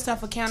hold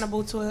yourself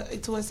accountable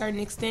to a certain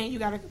extent. You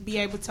got to be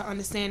able to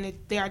understand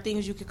that there are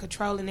things you can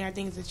control and there are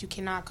things that you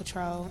cannot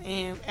control,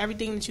 and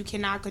everything that you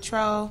cannot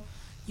control,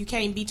 you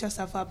can't beat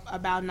yourself up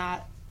about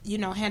not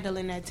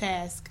handling that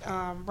task.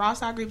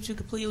 Ross, I agree with you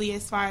completely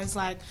as far as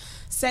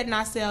setting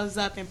ourselves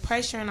up and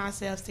pressuring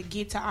ourselves to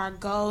get to our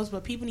goals,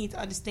 but people need to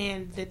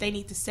understand that they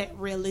need to set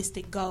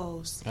realistic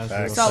goals.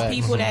 So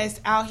people that's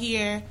out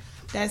here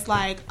that's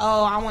I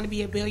want to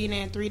be a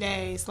billionaire in 3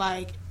 days,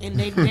 and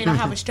they don't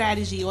have a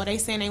strategy, or they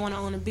saying they want to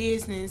own a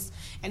business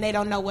and they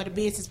don't know what a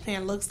business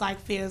plan looks like,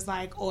 feels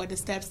like, or the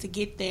steps to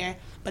get there,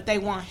 but they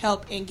want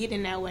help in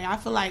getting that way. I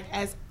feel like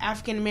as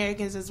African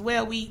Americans as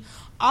well, we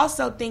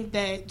also think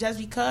that just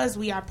because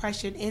we are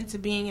pressured into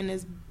being in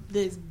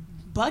this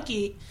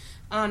bucket,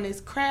 there's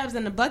crabs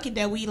in the bucket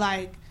that we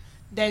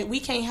that we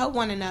can't help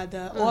one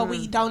another, or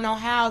we don't know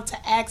how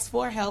to ask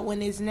for help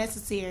when it's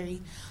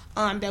necessary.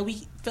 That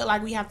we feel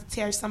like we have to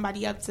tear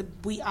somebody up so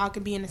we all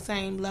can be in the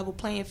same level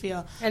playing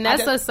field. And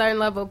that's a certain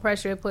level of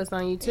pressure it puts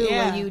on you too,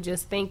 when you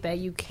just think that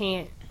you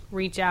can't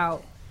reach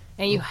out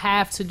and you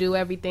have to do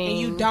everything. And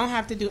you don't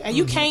have to do, and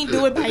you can't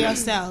do it by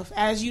yourself.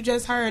 As you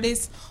just heard,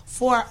 it's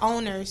 4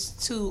 owners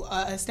to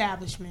an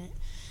establishment.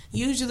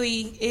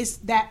 Usually it's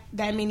that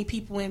many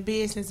people in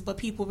business, but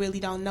people really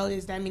don't know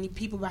there's that many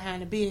people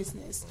behind the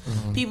business.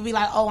 People be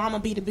like, oh, I'm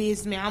going to be the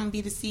businessman, I'm going to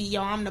be the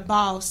CEO, I'm the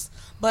boss,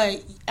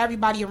 but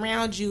everybody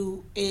around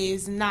you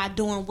is not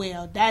doing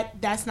well.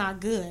 That's not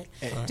good.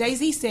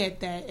 Jay-Z said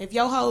that. If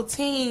your whole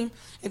team,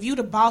 if you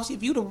the boss,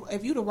 if you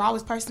the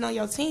rawest person on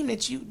your team,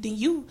 then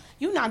you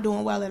not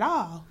doing well at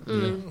all.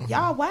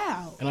 Y'all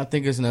wow. And I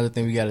think it's another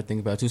thing we got to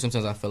think about too.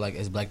 Sometimes I feel like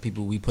as black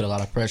people, we put a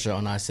lot of pressure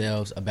on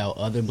ourselves about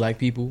other black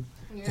people.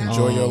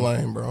 Enjoy your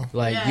lane, bro.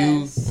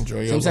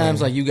 Enjoy your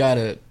sometimes lane. you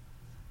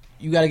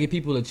gotta give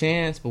people a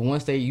chance, but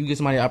once you get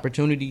somebody an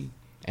opportunity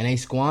and they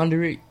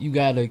squander it, you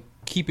gotta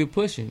keep it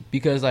pushing,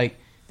 because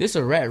this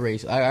a rat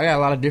race. I got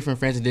a lot of different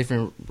friends in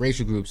different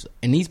racial groups,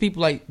 and these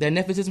people that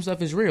nepotism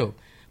stuff is real.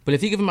 But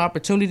if you give him an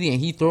opportunity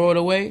and he throw it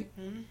away,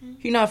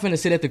 he not finna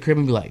sit at the crib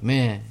and be like,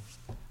 man,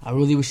 I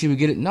really wish he would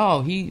get it.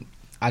 No,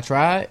 I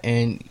tried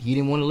and he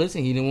didn't want to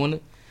listen. He didn't want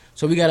to.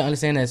 So we gotta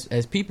understand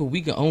as people,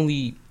 we can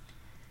only,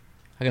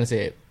 how can I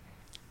say it?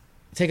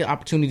 Take an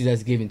opportunity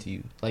that's given to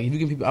you. If you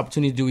give people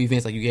opportunity to do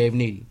events like you gave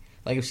Nitty,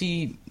 if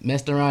she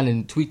messed around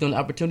and tweaked on the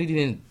opportunity,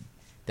 then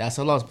that's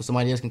her loss. But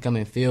somebody else can come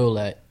and feel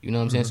that. You know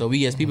what I'm saying? So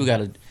we as people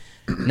gotta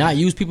not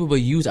use people, but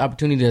use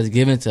opportunity that's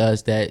given to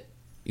us that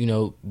we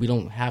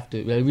don't have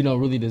to, we don't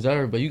really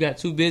deserve. But you got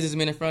 2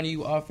 businessmen in front of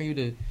you offering you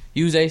to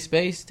use a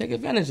space. Take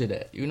advantage of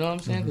that. You know what I'm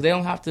saying? Because they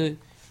don't have to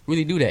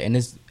really do that. And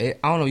I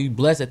don't know. You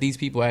blessed that these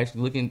people are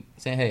actually looking,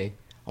 saying, "Hey,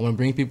 I want to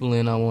bring people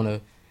in. I want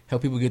to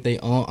help people get their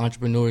own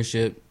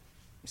entrepreneurship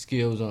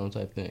skills on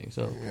type thing."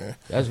 So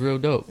that's real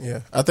dope.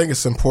 Yeah, I think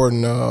it's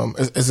important.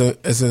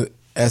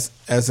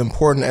 As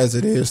important as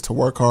it is to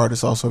work hard,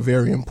 it's also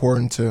very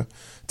important to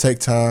take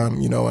time,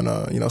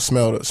 and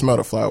smell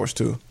the flowers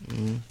too.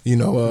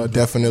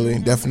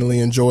 Definitely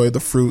enjoy the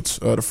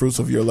fruits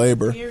of your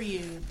labor.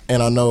 Period.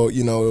 And I know,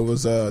 it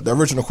was the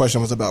original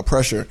question was about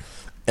pressure,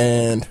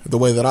 and the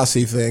way that I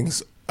see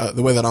things,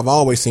 the way that I've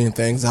always seen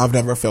things, I've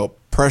never felt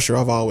pressure.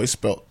 I've always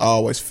felt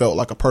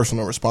like a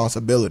personal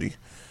responsibility,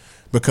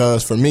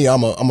 because for me,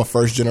 I'm a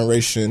first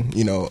generation,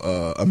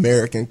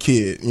 American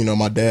kid.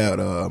 My dad,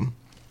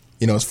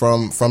 is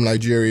from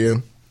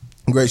Nigeria.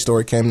 Great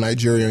story. Came to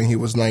Nigeria and he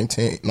was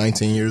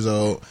 19 years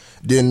old.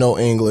 Didn't know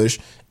English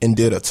and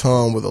did a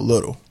ton with a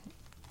little.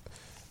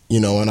 you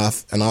know, and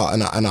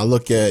I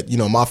look at, you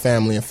know, my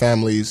family and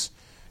families,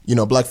 you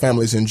know, black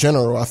families in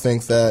general. I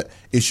think that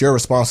it's your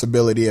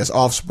responsibility as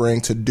offspring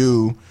to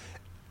do,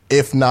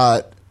 if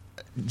not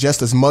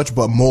just as much,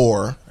 but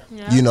more,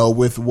 you know,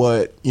 with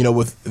what, you know,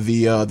 with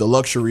the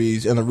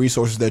luxuries and the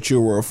resources that you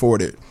were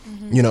afforded.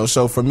 You know,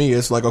 so for me,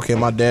 it's like, okay,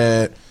 my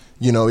dad,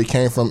 you know, he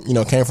came from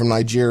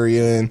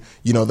Nigeria, and,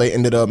 you know, they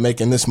ended up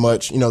making this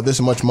much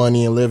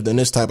money and lived in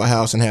this type of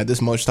house and had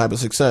this much type of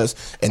success.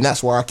 And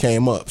that's where I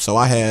came up. So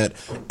I had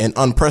an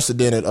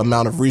unprecedented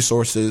amount of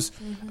resources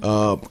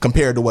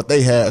compared to what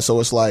they had. So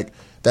it's like,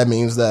 that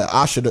means that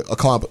I should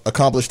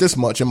accomplish this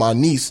much, and my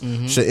niece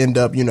should end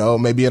up, you know,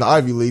 maybe in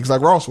Ivy Leagues like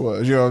Ross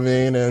was, you know what I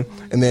mean?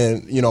 And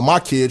then, you know, my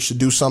kids should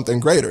do something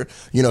greater,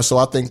 you know. So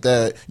I think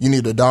that you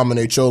need to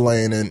dominate your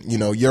lane, and, you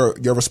know, your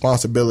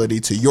responsibility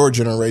to your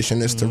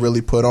generation is to really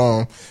put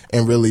on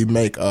and really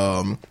make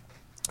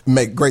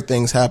great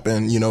things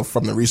happen, you know,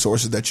 from the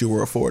resources that you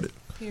were afforded.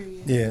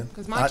 Period. Yeah.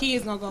 Because my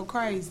kids gonna go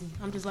crazy.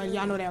 I'm just letting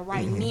y'all know that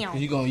right now.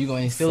 You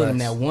gonna instill in them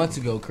that want to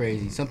go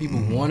crazy. Some people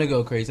want to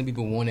go crazy. Some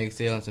people want to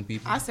excel, and some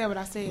people. I said what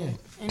I said.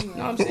 Anyway,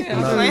 No, I'm saying.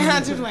 I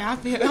just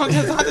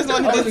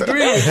want to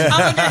disagree.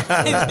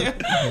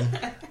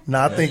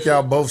 Nah, I think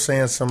y'all both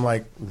saying some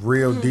like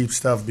real deep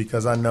stuff,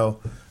 because I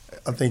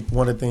think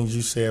one of the things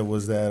you said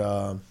was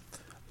that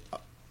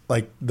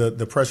like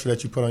the pressure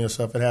that you put on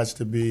yourself, it has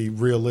to be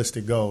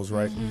realistic goals,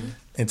 right?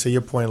 And to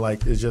your point,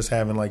 like, it's just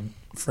having like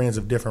friends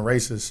of different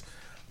races.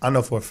 I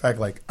know for a fact,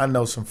 like, I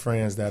know some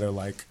friends that are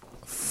like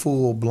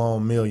full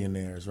blown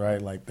millionaires,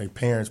 right? Like, their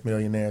parents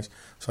millionaires,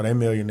 so they're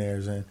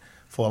millionaires. And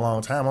for a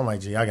long time, I'm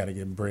like, gee, I got to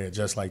get bread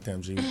just like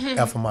them. Gee,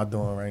 F am I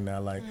doing right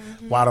now? Like,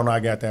 why don't I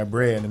got that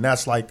bread? And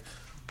that's like,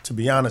 to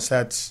be honest,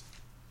 that's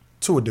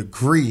to a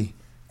degree,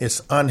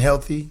 it's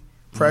unhealthy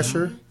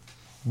pressure.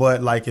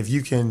 But like, if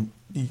you can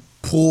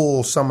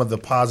pull some of the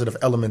positive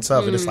elements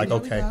of it, it's like,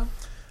 okay,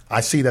 I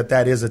see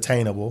that is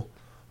attainable.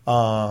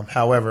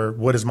 However,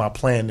 what is my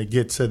plan to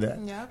get to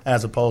that?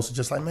 As opposed to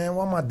just like, man,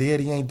 why my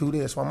daddy ain't do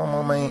this? Why my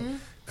mama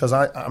ain't? Because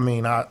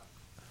I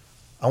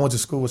went to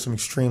school with some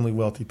extremely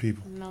wealthy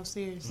people. No,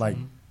 seriously. Like,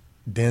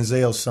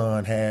 Denzel's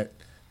son had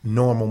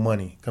normal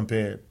money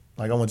compared.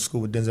 Like, I went to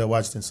school with Denzel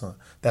Washington's son.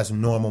 That's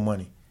normal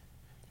money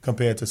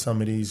compared to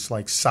some of these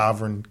like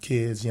sovereign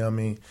kids. You know what I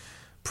mean?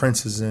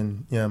 Princes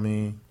and, you know what I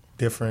mean,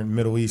 different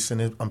Middle East.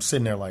 And I'm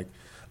sitting there like,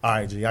 all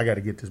right, G, I got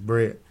to get this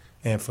bread.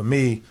 And for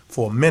me,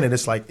 for a minute,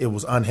 it's like it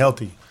was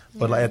unhealthy.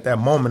 But like, at that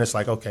moment, it's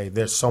like, okay,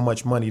 there's so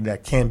much money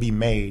that can be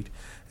made.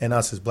 And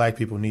us as black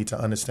people need to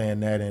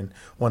understand that. And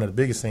one of the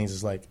biggest things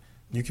is like,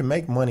 you can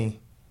make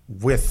money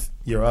with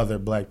your other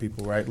black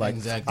people, right? Like,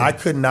 exactly. I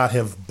could not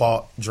have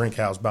bought Drink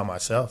House by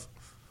myself.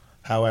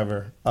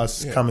 However,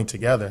 us coming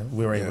together,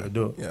 we were able to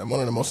do it. Yeah, one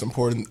of the most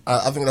important,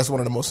 I think that's one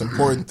of the most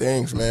important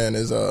things, man,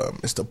 is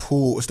to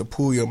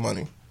pool your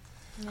money.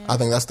 I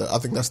think that's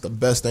the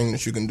best thing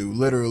that you can do.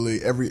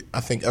 Literally,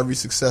 every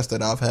success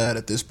that I've had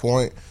at this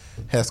point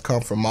has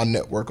come from my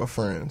network of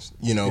friends.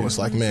 You know, it's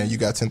like, man, you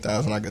got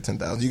 10,000, I got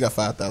 10,000, you got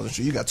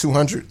 5,000, you got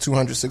 200,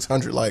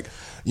 600. Like,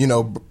 you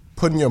know,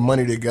 putting your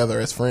money together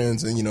as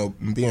friends and, you know,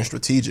 being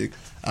strategic.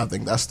 I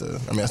think that's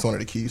one of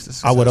the keys to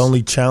success. I would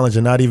only challenge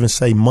and not even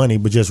say money,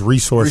 but just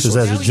resources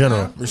as a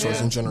general.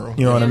 Resources in general.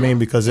 You know what I mean?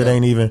 Because it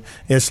ain't even.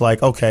 It's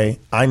like, okay,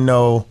 I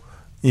know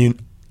you.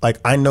 Like,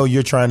 I know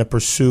you're trying to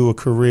pursue a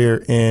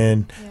career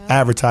in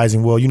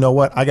advertising. Well, you know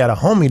what? I got a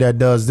homie that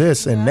does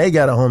this, and they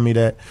got a homie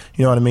that,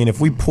 you know what I mean? If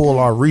we pull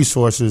our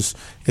resources,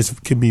 it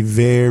could be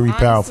very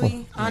powerful.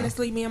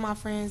 Honestly, me and my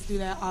friends do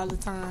that all the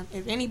time.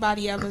 If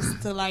anybody ever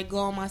to like go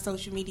on my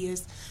social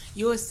medias,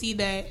 you'll see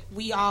that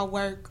we all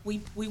work.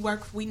 We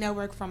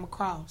network from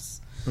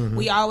across.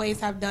 We always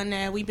have done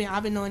that.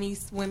 I've been knowing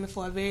these women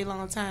for a very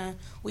long time.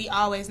 We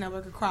always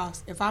network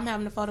across. If I'm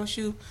having a photo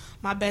shoot,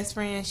 my best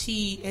friend,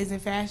 she is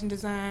in fashion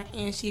design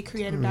and she a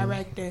creative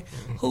director.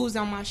 Who's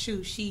on my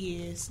shoot?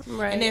 She is.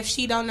 Right. And if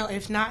she don't know,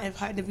 if not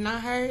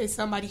her, it's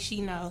somebody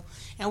she know.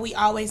 And we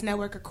always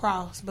network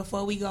across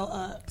before we go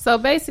up. So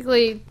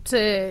basically,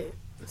 to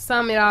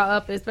sum it all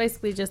up, it's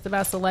basically just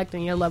about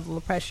selecting your level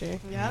of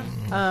pressure. Yeah.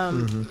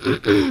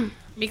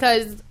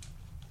 Because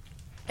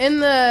in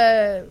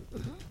the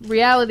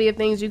reality of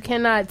things, you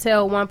cannot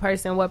tell one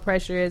person what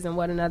pressure is and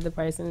what another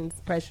person's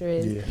pressure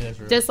is.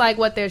 Yeah. Just like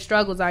what their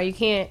struggles are. You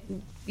can't.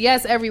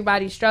 Yes,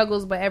 everybody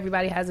struggles, but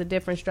everybody has a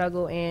different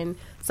struggle, and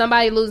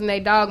somebody losing their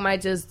dog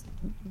might just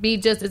be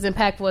just as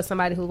impactful as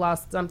somebody who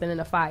lost something in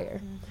a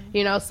fire.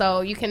 You know,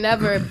 so you can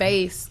never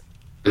base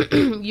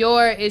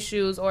your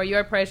issues or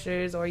your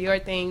pressures or your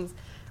things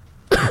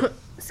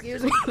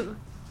excuse me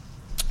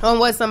on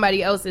what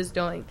somebody else is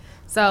doing.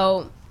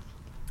 So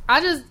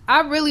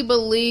I really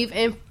believe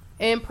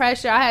in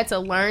pressure. I had to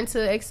learn to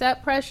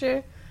accept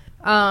pressure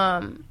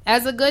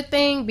as a good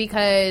thing,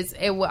 because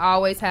it would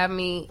always have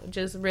me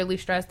just really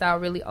stressed out,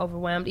 really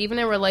overwhelmed. Even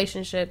in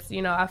relationships,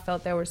 you know, I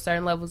felt there were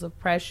certain levels of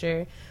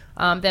pressure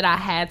that I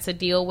had to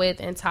deal with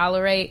and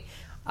tolerate.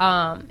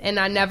 And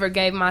I never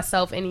gave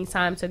myself any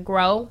time to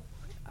grow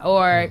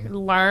or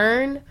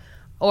learn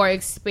or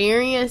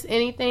experience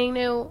anything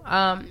new.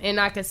 And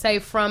I could say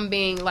from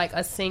being like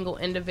a single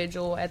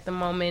individual at the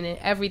moment and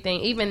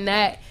everything, even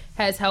that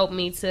has helped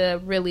me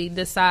to really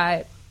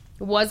decide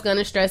what's going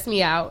to stress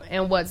me out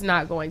and what's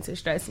not going to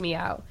stress me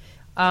out.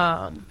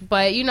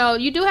 But you know,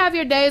 you do have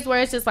your days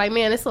where it's just like,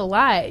 man, it's a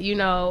lot, you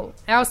know.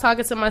 I was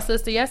talking to my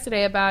sister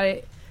yesterday about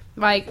it.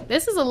 Like,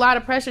 this is a lot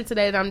of pressure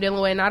today that I'm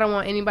dealing with, and I don't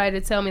want anybody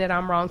to tell me that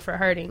I'm wrong for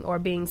hurting or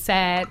being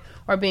sad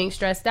or being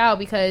stressed out,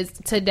 because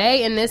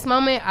today in this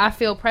moment I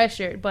feel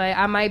pressured, but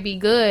I might be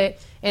good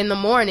in the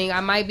morning,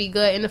 I might be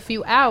good in a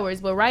few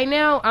hours, but right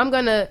now I'm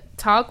gonna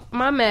talk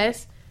my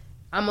mess,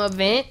 I'm gonna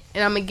vent,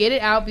 and I'm gonna get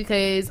it out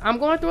because I'm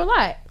going through a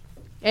lot.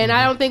 And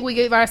I don't think we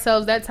give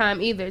ourselves that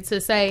time either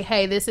to say,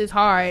 hey, this is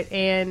hard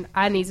and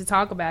I need to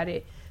talk about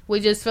it. We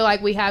just feel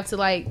like we have to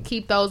like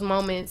keep those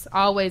moments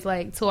always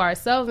like to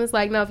ourselves. And it's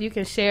like, no, if you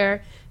can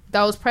share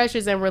those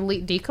pressures and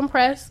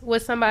decompress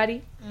with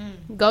somebody,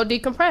 go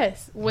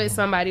decompress with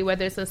somebody,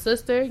 whether it's a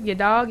sister, your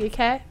dog, your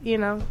cat, you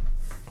know,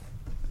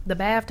 the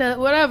bathtub,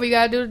 whatever you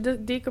gotta do to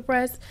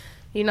decompress,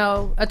 you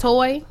know, a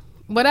toy,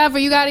 whatever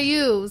you gotta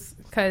use.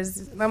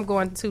 Because I'm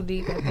going too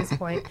deep at this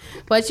point.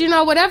 But, you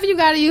know, whatever you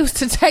got to use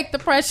to take the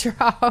pressure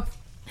off,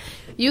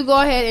 you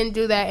go ahead and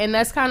do that. And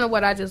that's kind of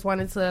what I just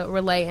wanted to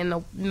relay in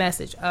the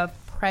message of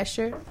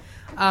pressure.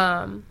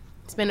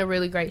 It's been a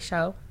really great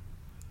show.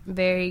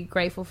 Very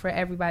grateful for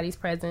everybody's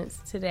presence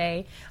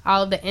today.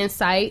 All of the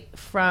insight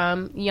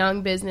from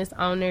young business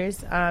owners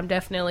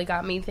definitely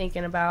got me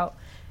thinking about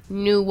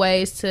new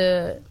ways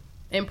to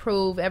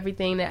improve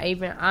everything that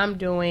even I'm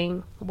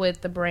doing with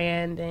the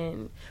brand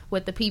and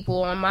with the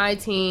people on my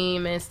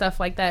team and stuff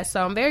like that.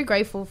 So I'm very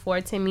grateful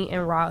for Timmy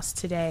and Ross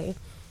today.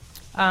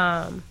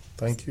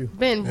 Thank you.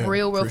 Been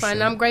real fun.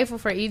 And I'm grateful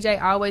for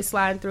EJ always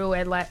sliding through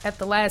at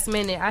the last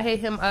minute. I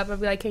hit him up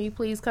and be like, can you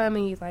please come?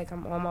 And he's like,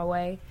 I'm on my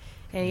way.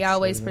 And he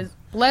always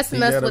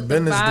blessing us with the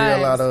vibes. He got a business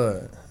deal out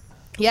of it.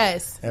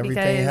 Yes.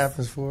 Everything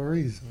happens for a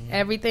reason.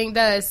 Everything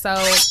does. So,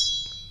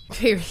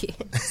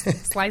 period.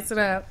 Slice it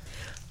up.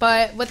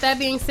 But with that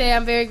being said,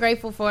 I'm very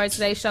grateful for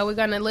today's show. We're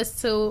going to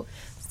listen to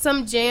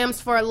some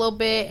jams for a little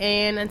bit.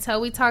 And until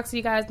we talk to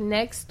you guys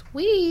next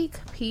week,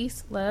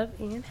 peace, love,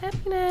 and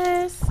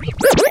happiness. My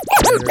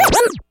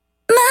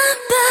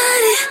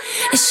body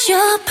is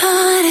your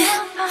party,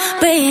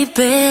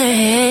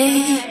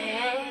 baby.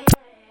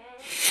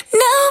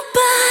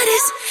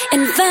 Nobody's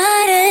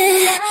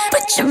invited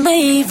but your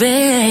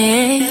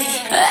baby.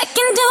 I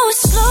can do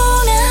it.